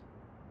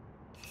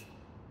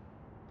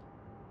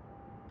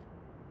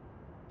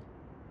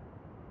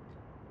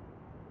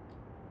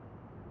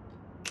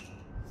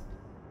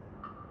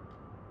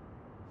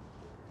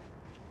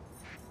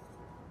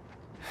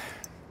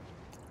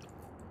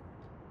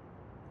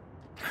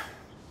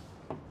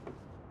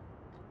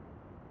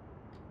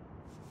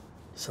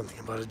 Something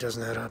about it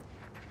doesn't add up.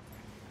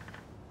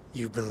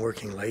 You've been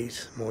working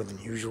late, more than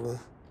usual.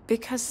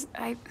 Because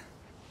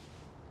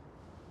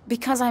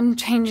I'm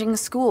changing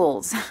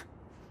schools.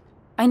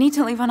 I need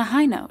to leave on a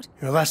high note.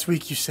 You know, last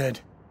week you said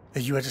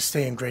that you had to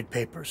stay and grade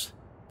papers,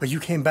 but you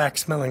came back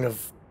smelling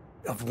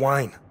of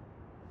wine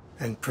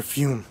and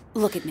perfume.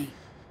 Look at me.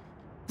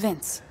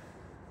 Vince.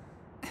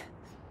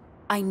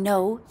 I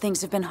know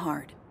things have been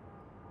hard.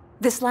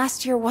 This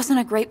last year wasn't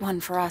a great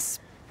one for us,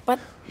 but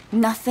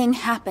nothing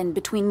happened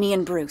between me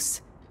and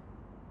Bruce.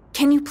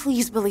 Can you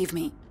please believe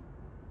me?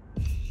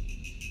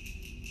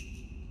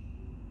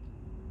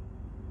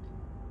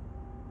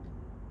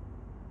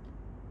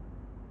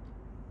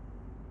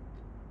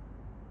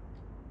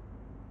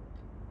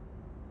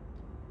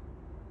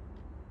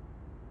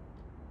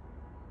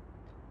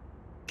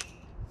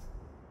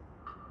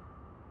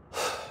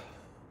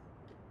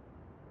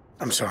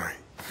 I'm sorry.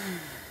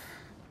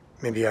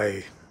 Maybe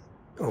I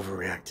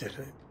overreacted.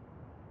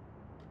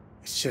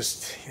 It's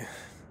just,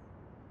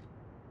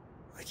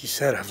 like you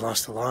said, I've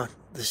lost a lot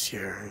this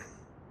year.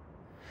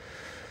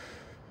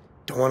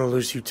 Don't want to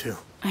lose you too.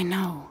 I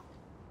know.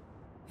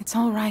 It's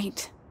all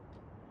right.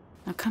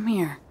 Now come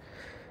here.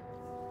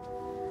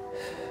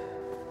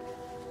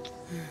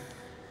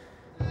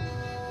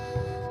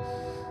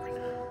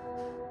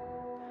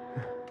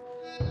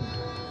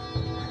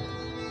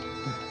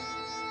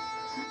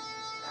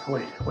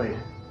 Wait.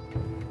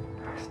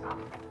 Stop.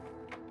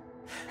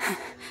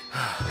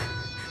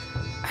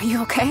 Are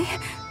you okay?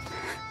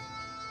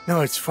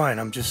 No, it's fine.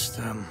 I'm just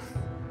tired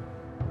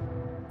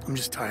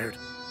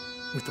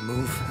with the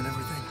move and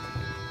everything.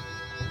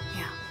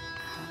 Yeah.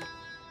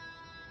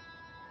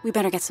 We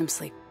better get some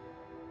sleep.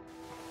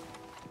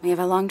 We have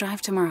a long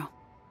drive tomorrow.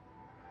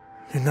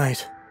 Good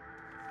night.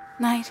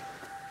 Night.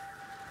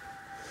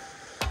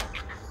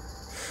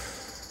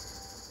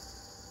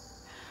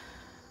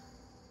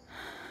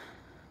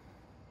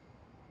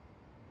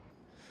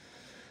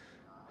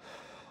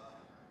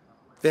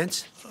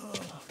 Vince,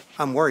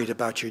 I'm worried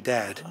about your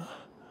dad.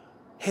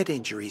 Head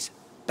injuries,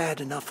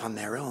 bad enough on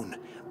their own,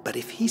 but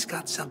if he's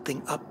got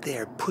something up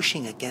there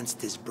pushing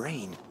against his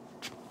brain...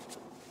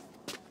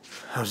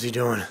 How's he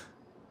doing?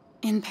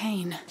 In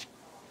pain.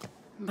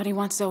 But he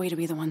wants Zoe to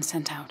be the one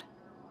sent out.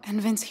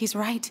 And Vince, he's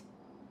right.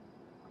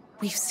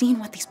 We've seen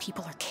what these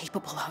people are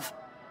capable of.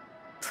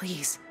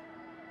 Please,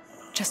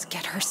 just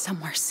get her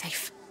somewhere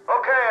safe.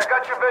 Okay, I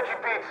got your veggie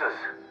pizzas.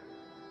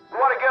 We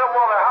want to get them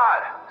while they're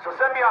hot, so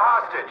send me a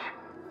hostage.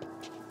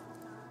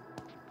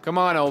 Come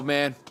on, old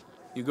man.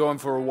 You going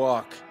for a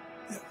walk?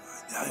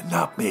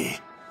 Not me.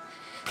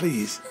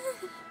 Please.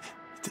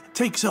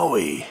 Take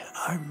Zoe.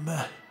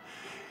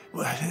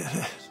 Well,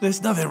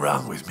 there's nothing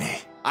wrong with me.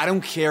 I don't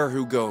care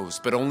who goes,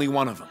 but only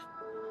one of them.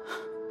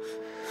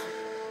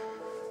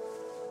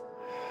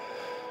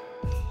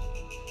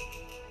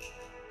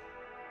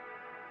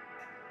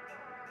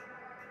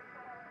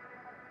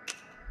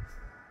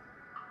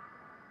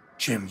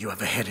 Jim, you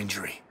have a head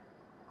injury.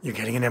 You're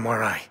getting an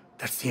MRI.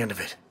 That's the end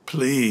of it.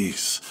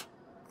 Please.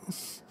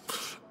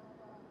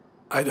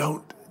 I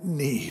don't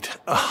need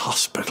a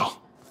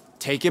hospital.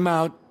 Take him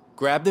out,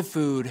 grab the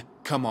food,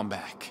 come on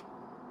back.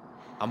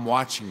 I'm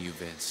watching you,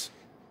 Vince.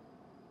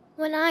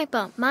 When I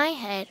bump my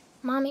head,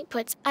 Mommy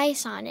puts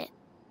ice on it.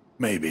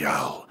 Maybe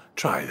I'll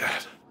try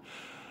that.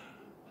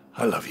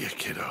 I love you,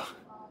 kiddo.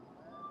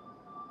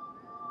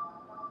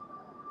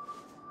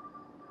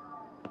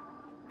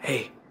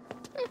 Hey,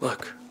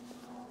 Look,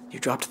 you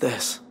dropped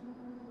this.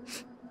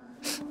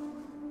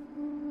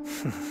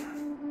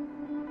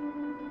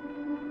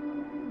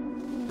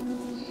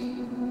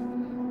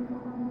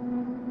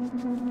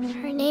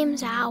 Her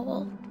name's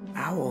Owl.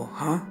 Owl,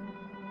 huh?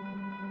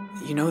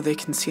 You know they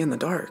can see in the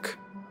dark.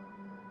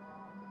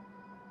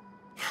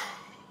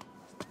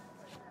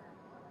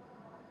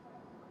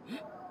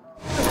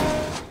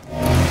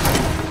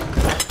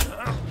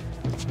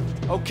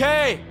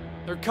 Okay,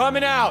 they're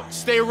coming out.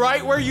 Stay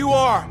right where you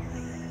are.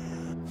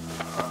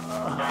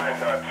 Nine,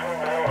 2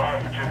 male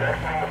hostages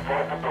exiting the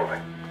front of the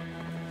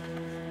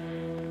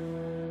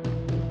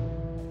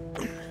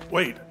building.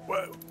 Wait,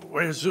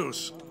 where's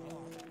Zeus?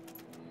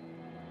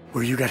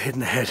 Where you got hit in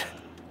the head.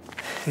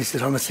 Is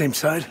it on the same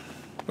side?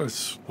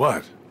 That's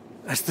what?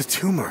 That's the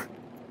tumor.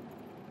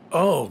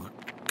 Oh,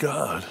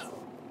 God.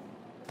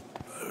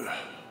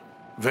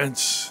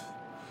 Vince,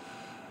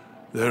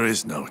 there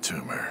is no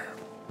tumor.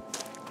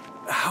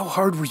 How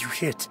hard were you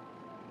hit?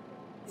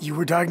 You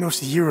were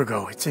diagnosed a year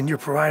ago. It's in your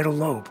parietal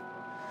lobe.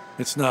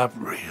 It's not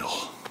real.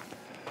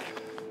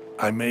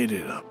 I made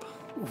it up.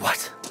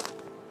 What?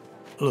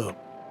 Look,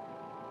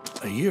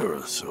 a year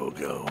or so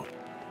ago,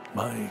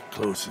 my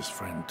closest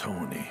friend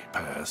Tony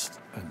passed,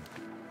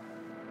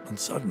 and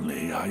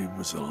suddenly I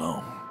was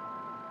alone.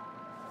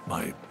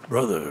 My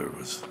brother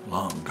was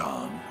long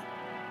gone.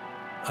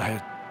 I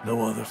had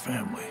no other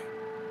family,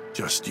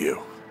 just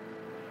you.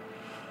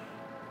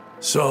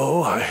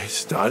 So I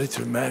started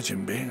to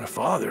imagine being a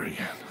father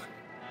again.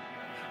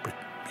 But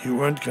you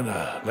weren't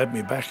gonna let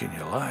me back in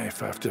your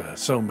life after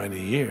so many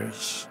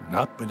years,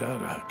 not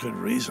without a good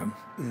reason.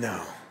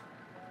 No.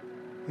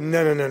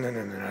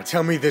 No.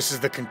 Tell me this is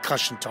the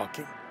concussion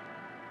talking.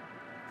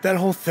 That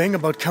whole thing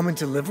about coming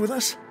to live with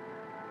us?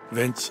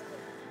 Vince,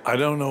 I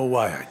don't know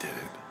why I did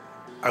it.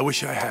 I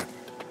wish I hadn't.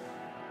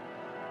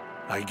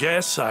 I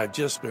guess I've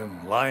just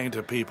been lying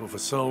to people for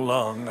so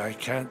long I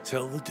can't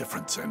tell the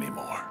difference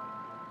anymore.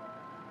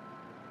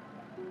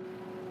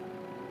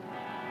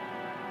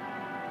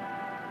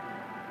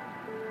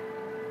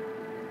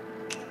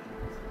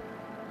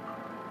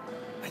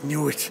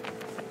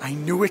 I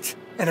knew it,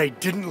 and I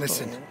didn't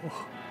listen.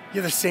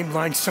 You're the same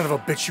lying son of a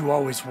bitch you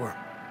always were.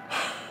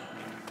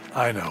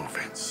 I know,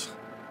 Vince.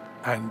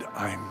 And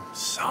I'm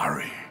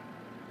sorry.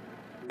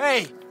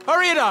 Hey,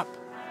 hurry it up!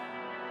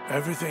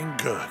 Everything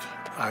good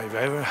I've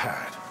ever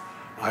had,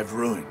 I've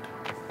ruined.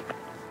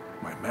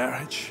 My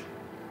marriage,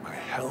 my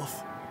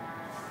health.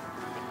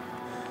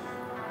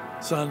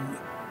 Son,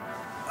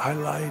 I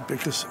lied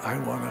because I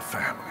want a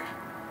family.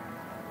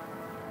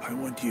 I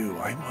want you,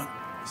 I want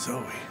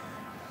Zoe.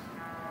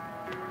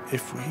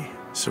 If we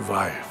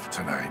survive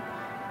tonight,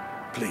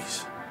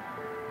 please,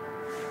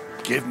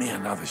 give me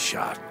another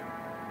shot.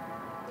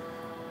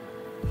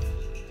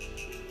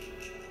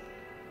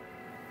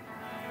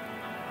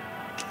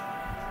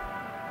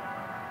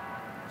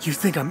 You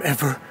think I'm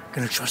ever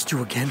gonna trust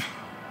you again?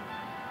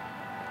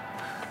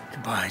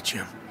 Goodbye,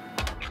 Jim.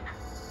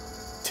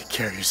 Take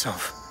care of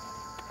yourself.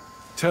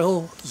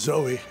 Tell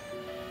Zoe,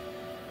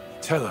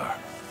 tell her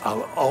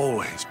I'll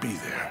always be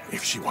there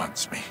if she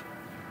wants me.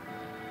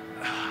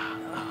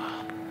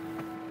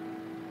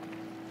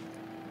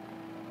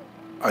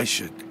 I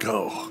should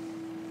go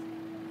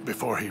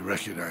before he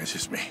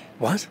recognizes me.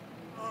 What?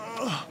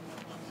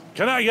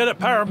 Can I get a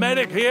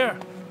paramedic here?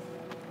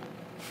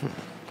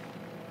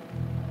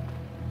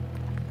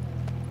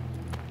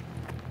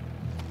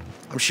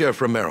 I'm Sheriff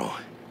Romero.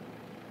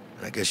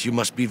 I guess you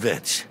must be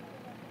Vince.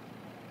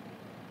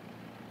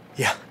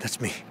 Yeah, that's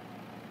me.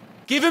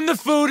 Give him the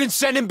food and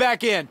send him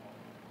back in.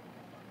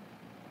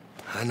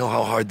 I know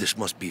how hard this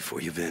must be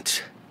for you,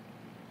 Vince.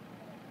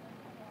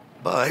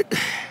 But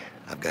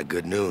I've got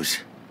good news.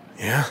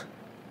 Yeah?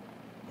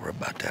 We're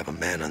about to have a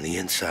man on the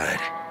inside.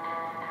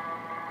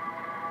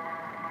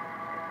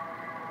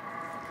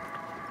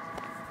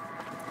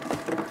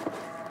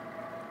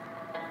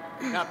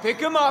 Now pick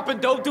him up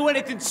and don't do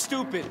anything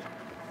stupid.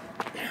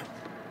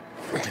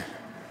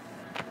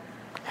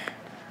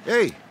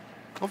 Hey,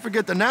 don't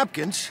forget the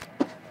napkins.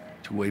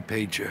 Two-way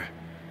pager.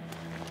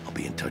 I'll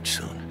be in touch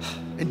soon.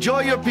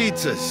 Enjoy your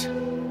pizzas!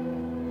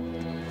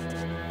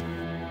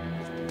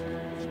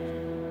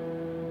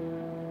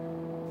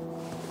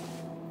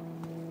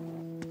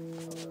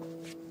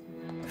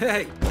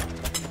 Hey,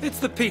 it's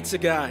the pizza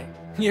guy.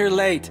 You're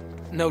late.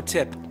 No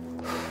tip.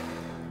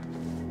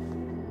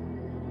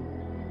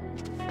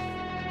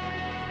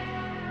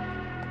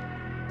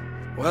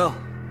 Well,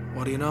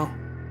 what do you know?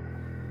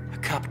 A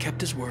cop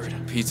kept his word.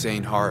 Pizza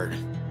ain't hard.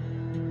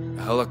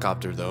 A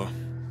helicopter, though.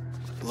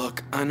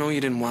 Look, I know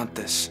you didn't want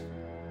this,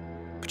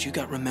 but you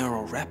got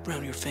Romero wrapped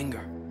around your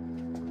finger.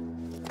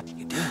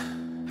 You did.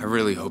 I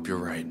really hope you're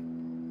right.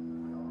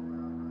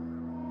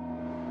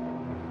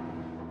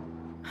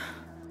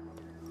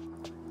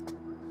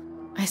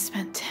 I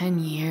spent 10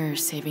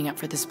 years saving up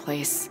for this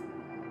place.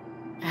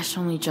 Ash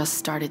only just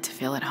started to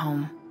feel at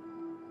home.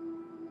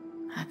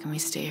 How can we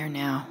stay here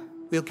now?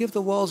 We'll give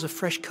the walls a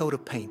fresh coat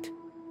of paint.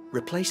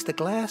 Replace the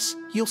glass,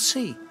 you'll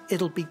see.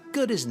 It'll be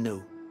good as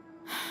new.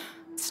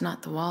 It's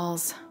not the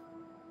walls.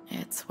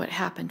 It's what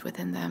happened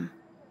within them.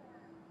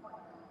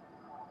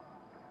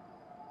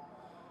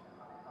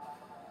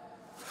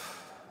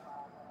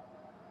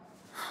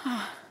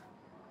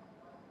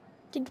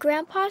 Did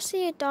Grandpa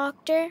see a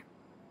doctor?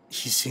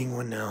 He's seeing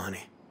one now,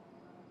 honey.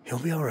 He'll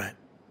be all right.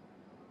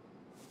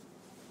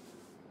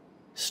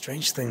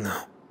 Strange thing,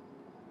 though.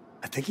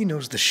 I think he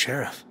knows the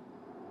sheriff.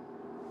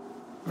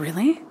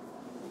 Really?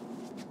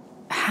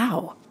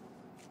 How?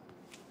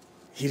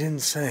 He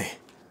didn't say.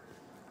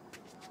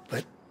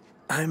 But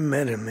I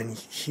met him and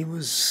he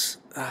was,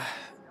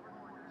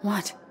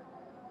 What?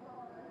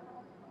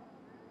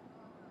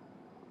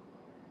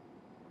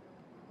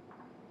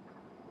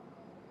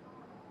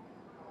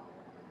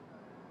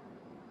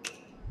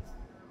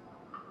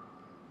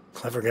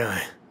 clever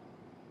guy.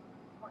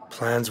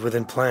 Plans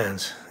within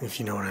plans,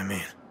 if you know what I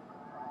mean.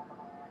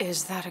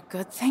 Is that a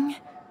good thing?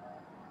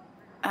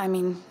 I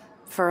mean,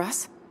 for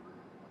us?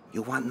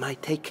 You want my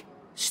take?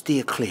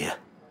 Steer clear.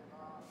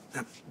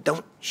 Now,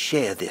 don't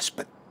share this,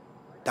 but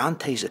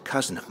Dante's a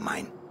cousin of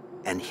mine,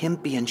 and him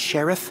being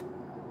sheriff,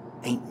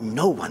 ain't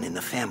no one in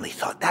the family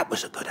thought that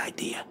was a good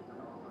idea.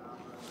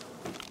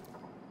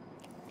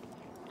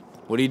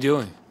 What are you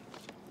doing?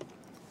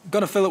 I'm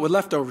gonna fill it with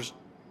leftovers.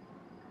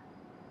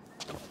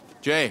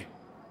 Jay,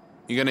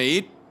 you gonna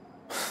eat?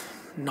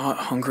 Not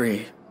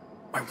hungry.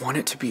 I want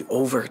it to be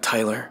over,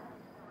 Tyler.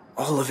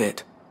 All of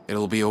it.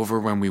 It'll be over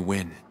when we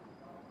win.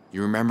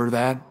 You remember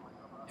that?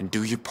 And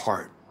do your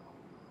part.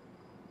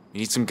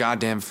 You need some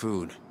goddamn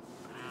food.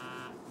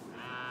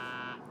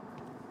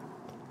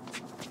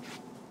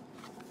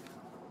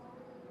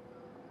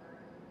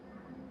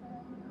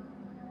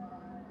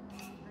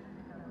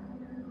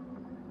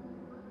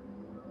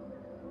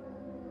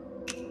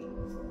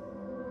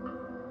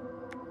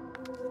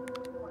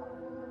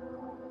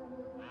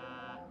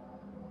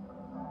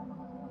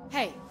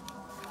 Hey,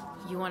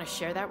 you want to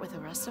share that with the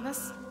rest of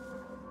us?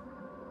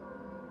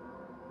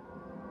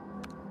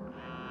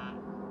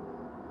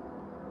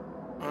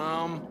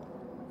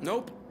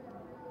 Nope.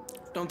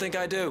 Don't think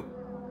I do.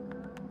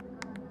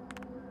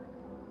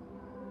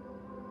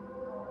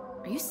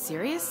 Are you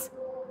serious?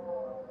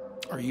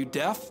 Are you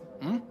deaf?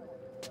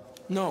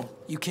 No,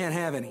 you can't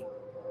have any.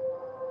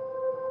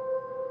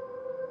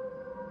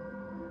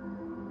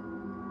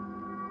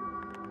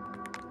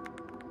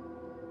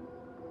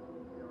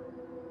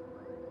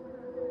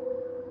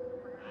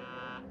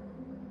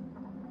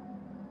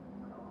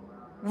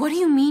 What do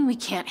you mean we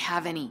can't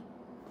have any?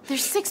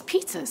 There's 6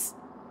 pizzas.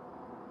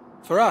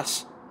 For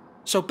us.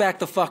 So back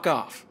the fuck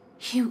off.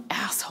 You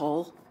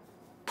asshole.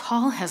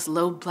 Paul has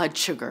low blood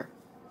sugar.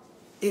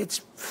 It's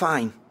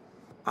fine.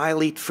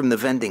 I'll eat from the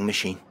vending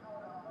machine.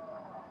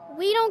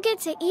 We don't get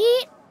to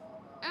eat?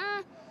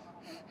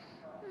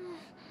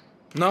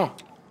 No.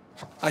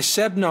 I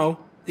said no.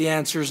 The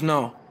answer's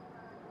no.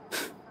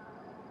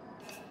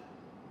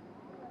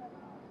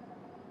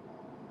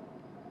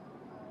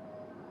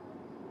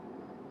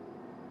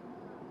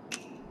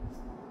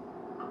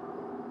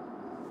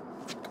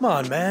 Come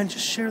on, man,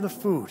 just share the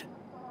food.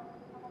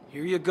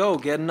 Here you go,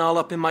 getting all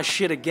up in my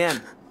shit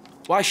again.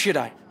 Why should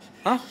I?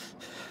 Huh?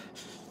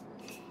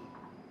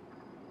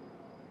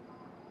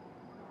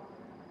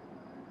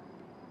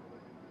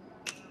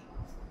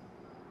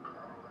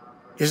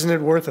 Isn't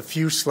it worth a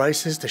few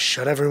slices to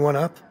shut everyone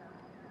up?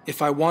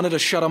 If I wanted to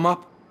shut them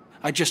up,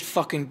 I'd just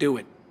fucking do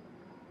it.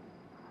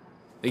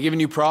 They giving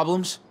you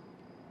problems?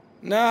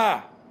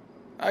 Nah,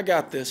 I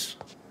got this.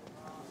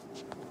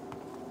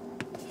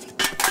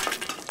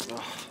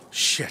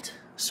 Shit,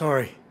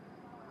 sorry.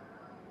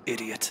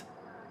 Idiot.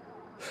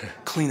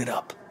 Clean it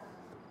up.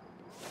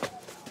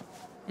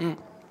 You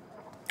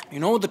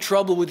know what the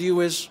trouble with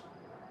you is?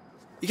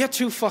 You get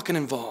too fucking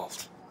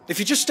involved. If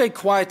you just stayed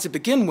quiet to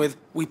begin with,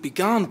 we'd be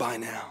gone by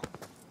now.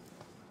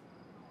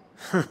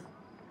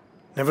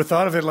 Never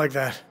thought of it like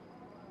that.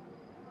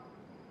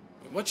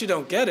 What you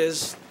don't get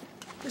is,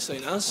 this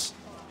ain't us.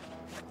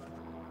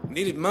 We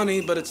needed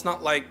money, but it's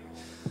not like...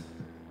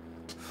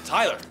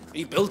 Tyler,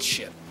 he built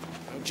shit.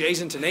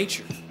 Jay's into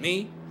nature.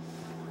 Me?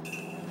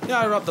 Yeah,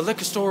 I robbed the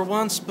liquor store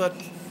once, but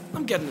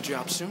I'm getting a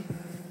job soon.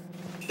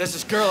 There's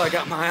this girl I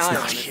got my eye on.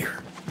 Not here.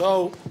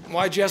 Though,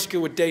 why Jessica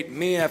would date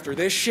me after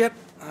this shit,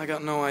 I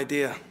got no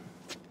idea.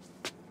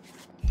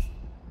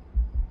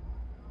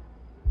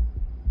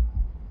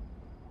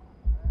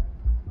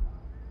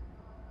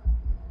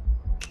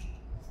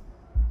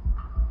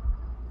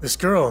 This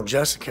girl,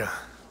 Jessica,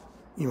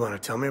 you want to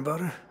tell me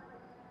about her?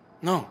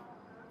 No,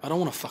 I don't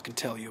want to fucking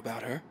tell you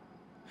about her.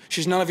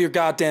 She's none of your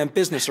goddamn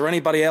business or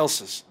anybody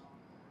else's.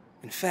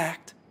 In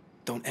fact,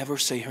 don't ever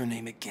say her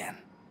name again.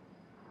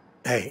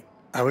 Hey,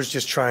 I was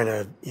just trying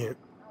to,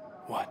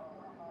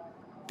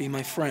 What? Be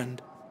my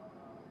friend?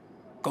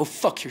 Go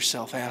fuck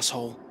yourself,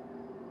 asshole.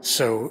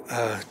 So,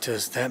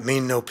 does that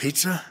mean no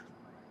pizza?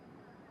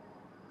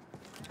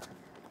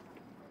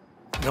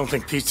 I don't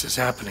think pizza's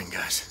happening,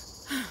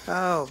 guys.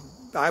 Oh,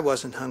 I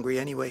wasn't hungry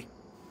anyway.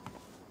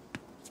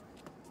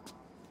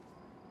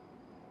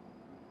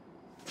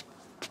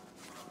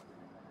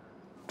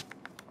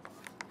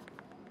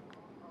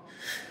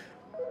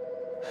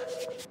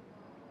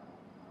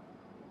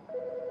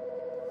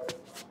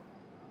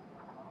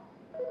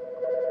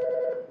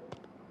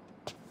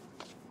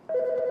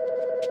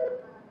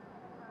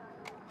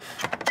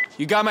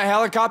 You got my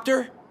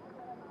helicopter?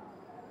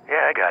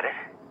 Yeah, I got it.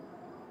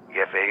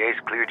 The FAA's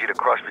cleared you to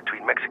cross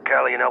between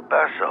Mexicali and El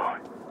Paso.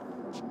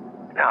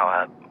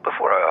 Now,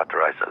 before I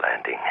authorize the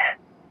landing,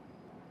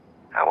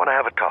 I want to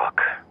have a talk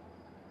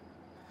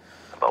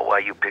about why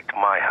you picked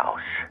my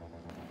house.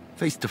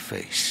 Face to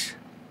face.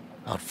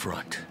 Out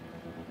front.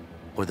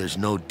 Where there's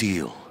no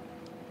deal.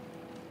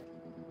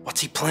 What's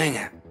he playing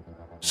at?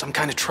 Some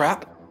kind of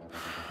trap?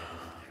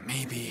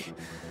 Maybe.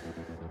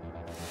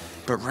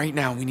 But right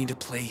now, we need to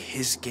play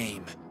his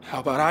game. How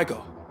about I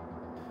go?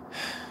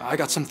 I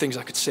got some things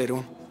I could say to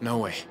him. No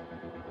way.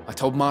 I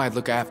told Ma I'd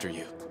look after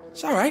you.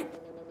 It's all right.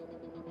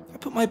 I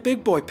put my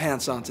big boy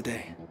pants on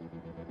today.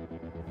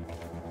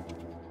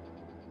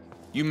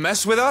 You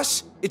mess with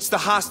us, it's the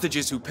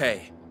hostages who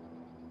pay.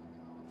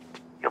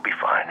 You'll be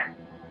fine.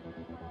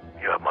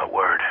 You have my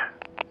word.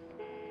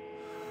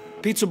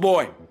 Pizza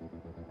boy,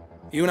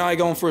 you and I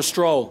going for a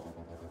stroll.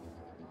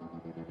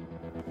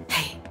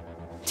 Hey,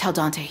 tell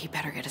Dante he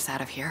better get us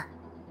out of here.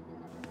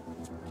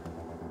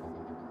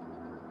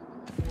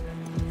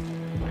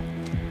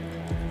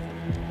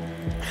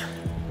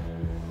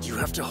 You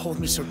have to hold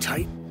me so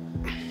tight.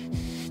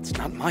 It's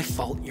not my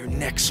fault your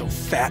neck's so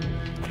fat.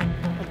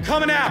 I'm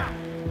coming out!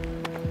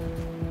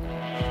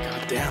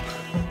 Goddamn.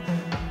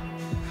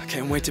 I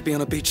can't wait to be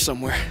on a beach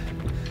somewhere.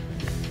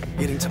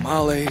 Eating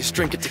tamales,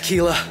 drinking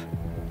tequila.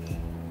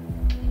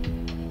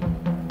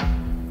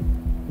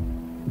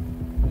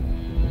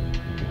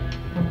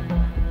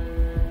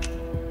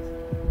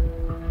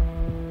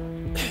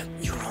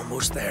 You're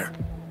almost there.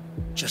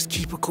 Just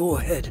keep a cool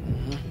head.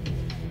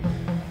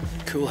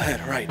 Cool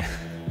head, right.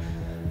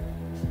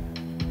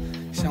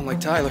 You sound like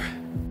Tyler.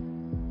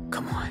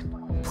 Come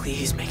on,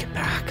 please make it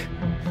back.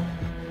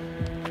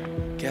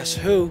 Guess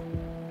who?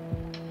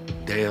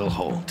 Dale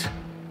Holt.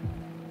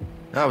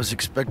 I was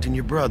expecting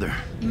your brother.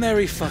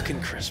 Merry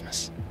fucking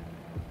Christmas.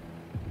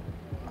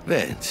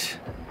 Vince.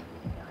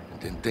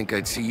 Didn't think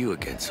I'd see you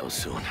again so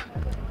soon.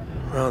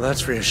 Well,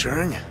 that's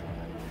reassuring.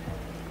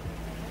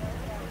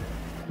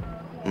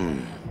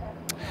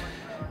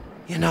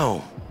 You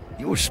know,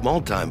 you were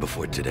small time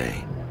before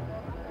today.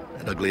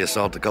 That ugly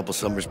assault a couple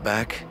summers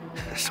back.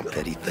 Some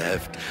petty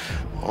theft.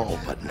 Oh,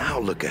 but now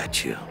look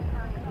at you.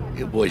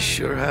 You boys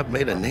sure have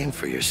made a name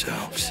for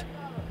yourselves.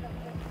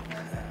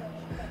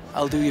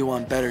 I'll do you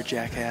one better,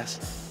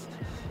 jackass.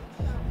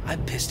 I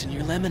pissed in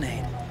your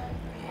lemonade.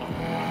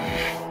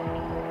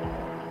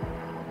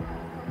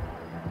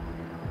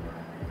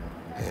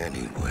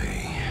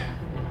 Anyway,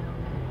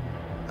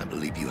 I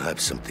believe you have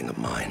something of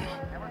mine.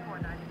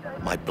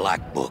 My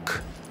black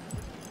book.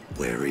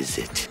 Where is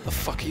it? The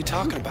fuck are you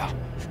talking about?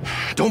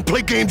 Don't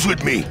play games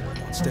with me!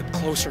 One step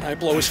closer and I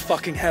blow his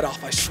fucking head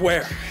off, I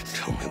swear.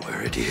 Tell me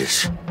where it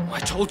is. I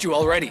told you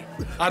already.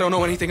 I don't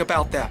know anything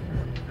about that.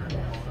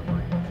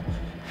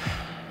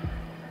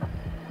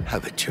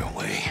 Have it your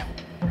way.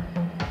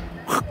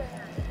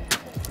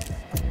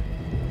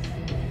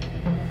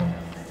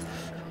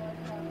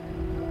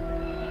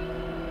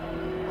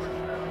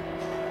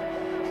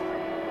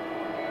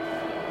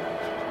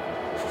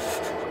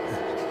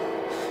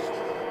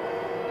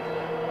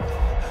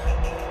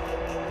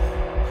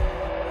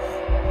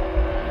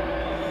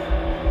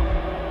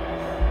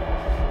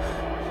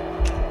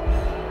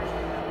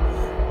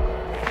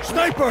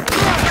 Sniper!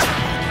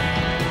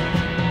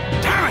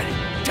 Damn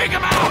it! Take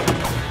him out!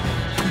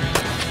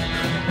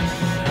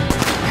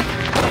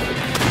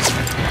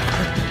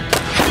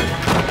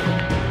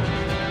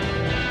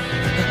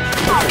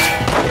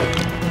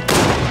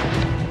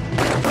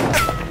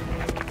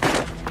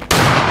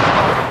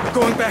 We're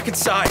going back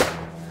inside.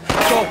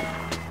 Go!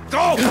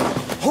 Go!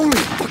 Holy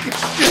fucking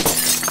shit!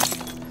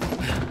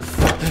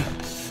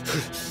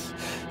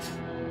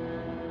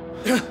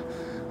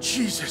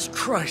 Jesus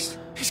Christ.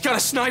 He's got a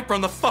sniper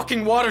on the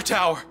fucking water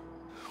tower.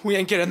 We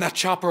ain't getting that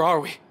chopper, are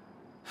we?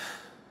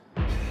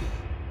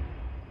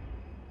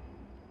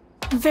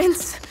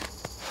 Vince!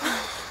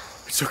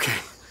 It's okay.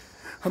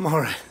 I'm all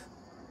right.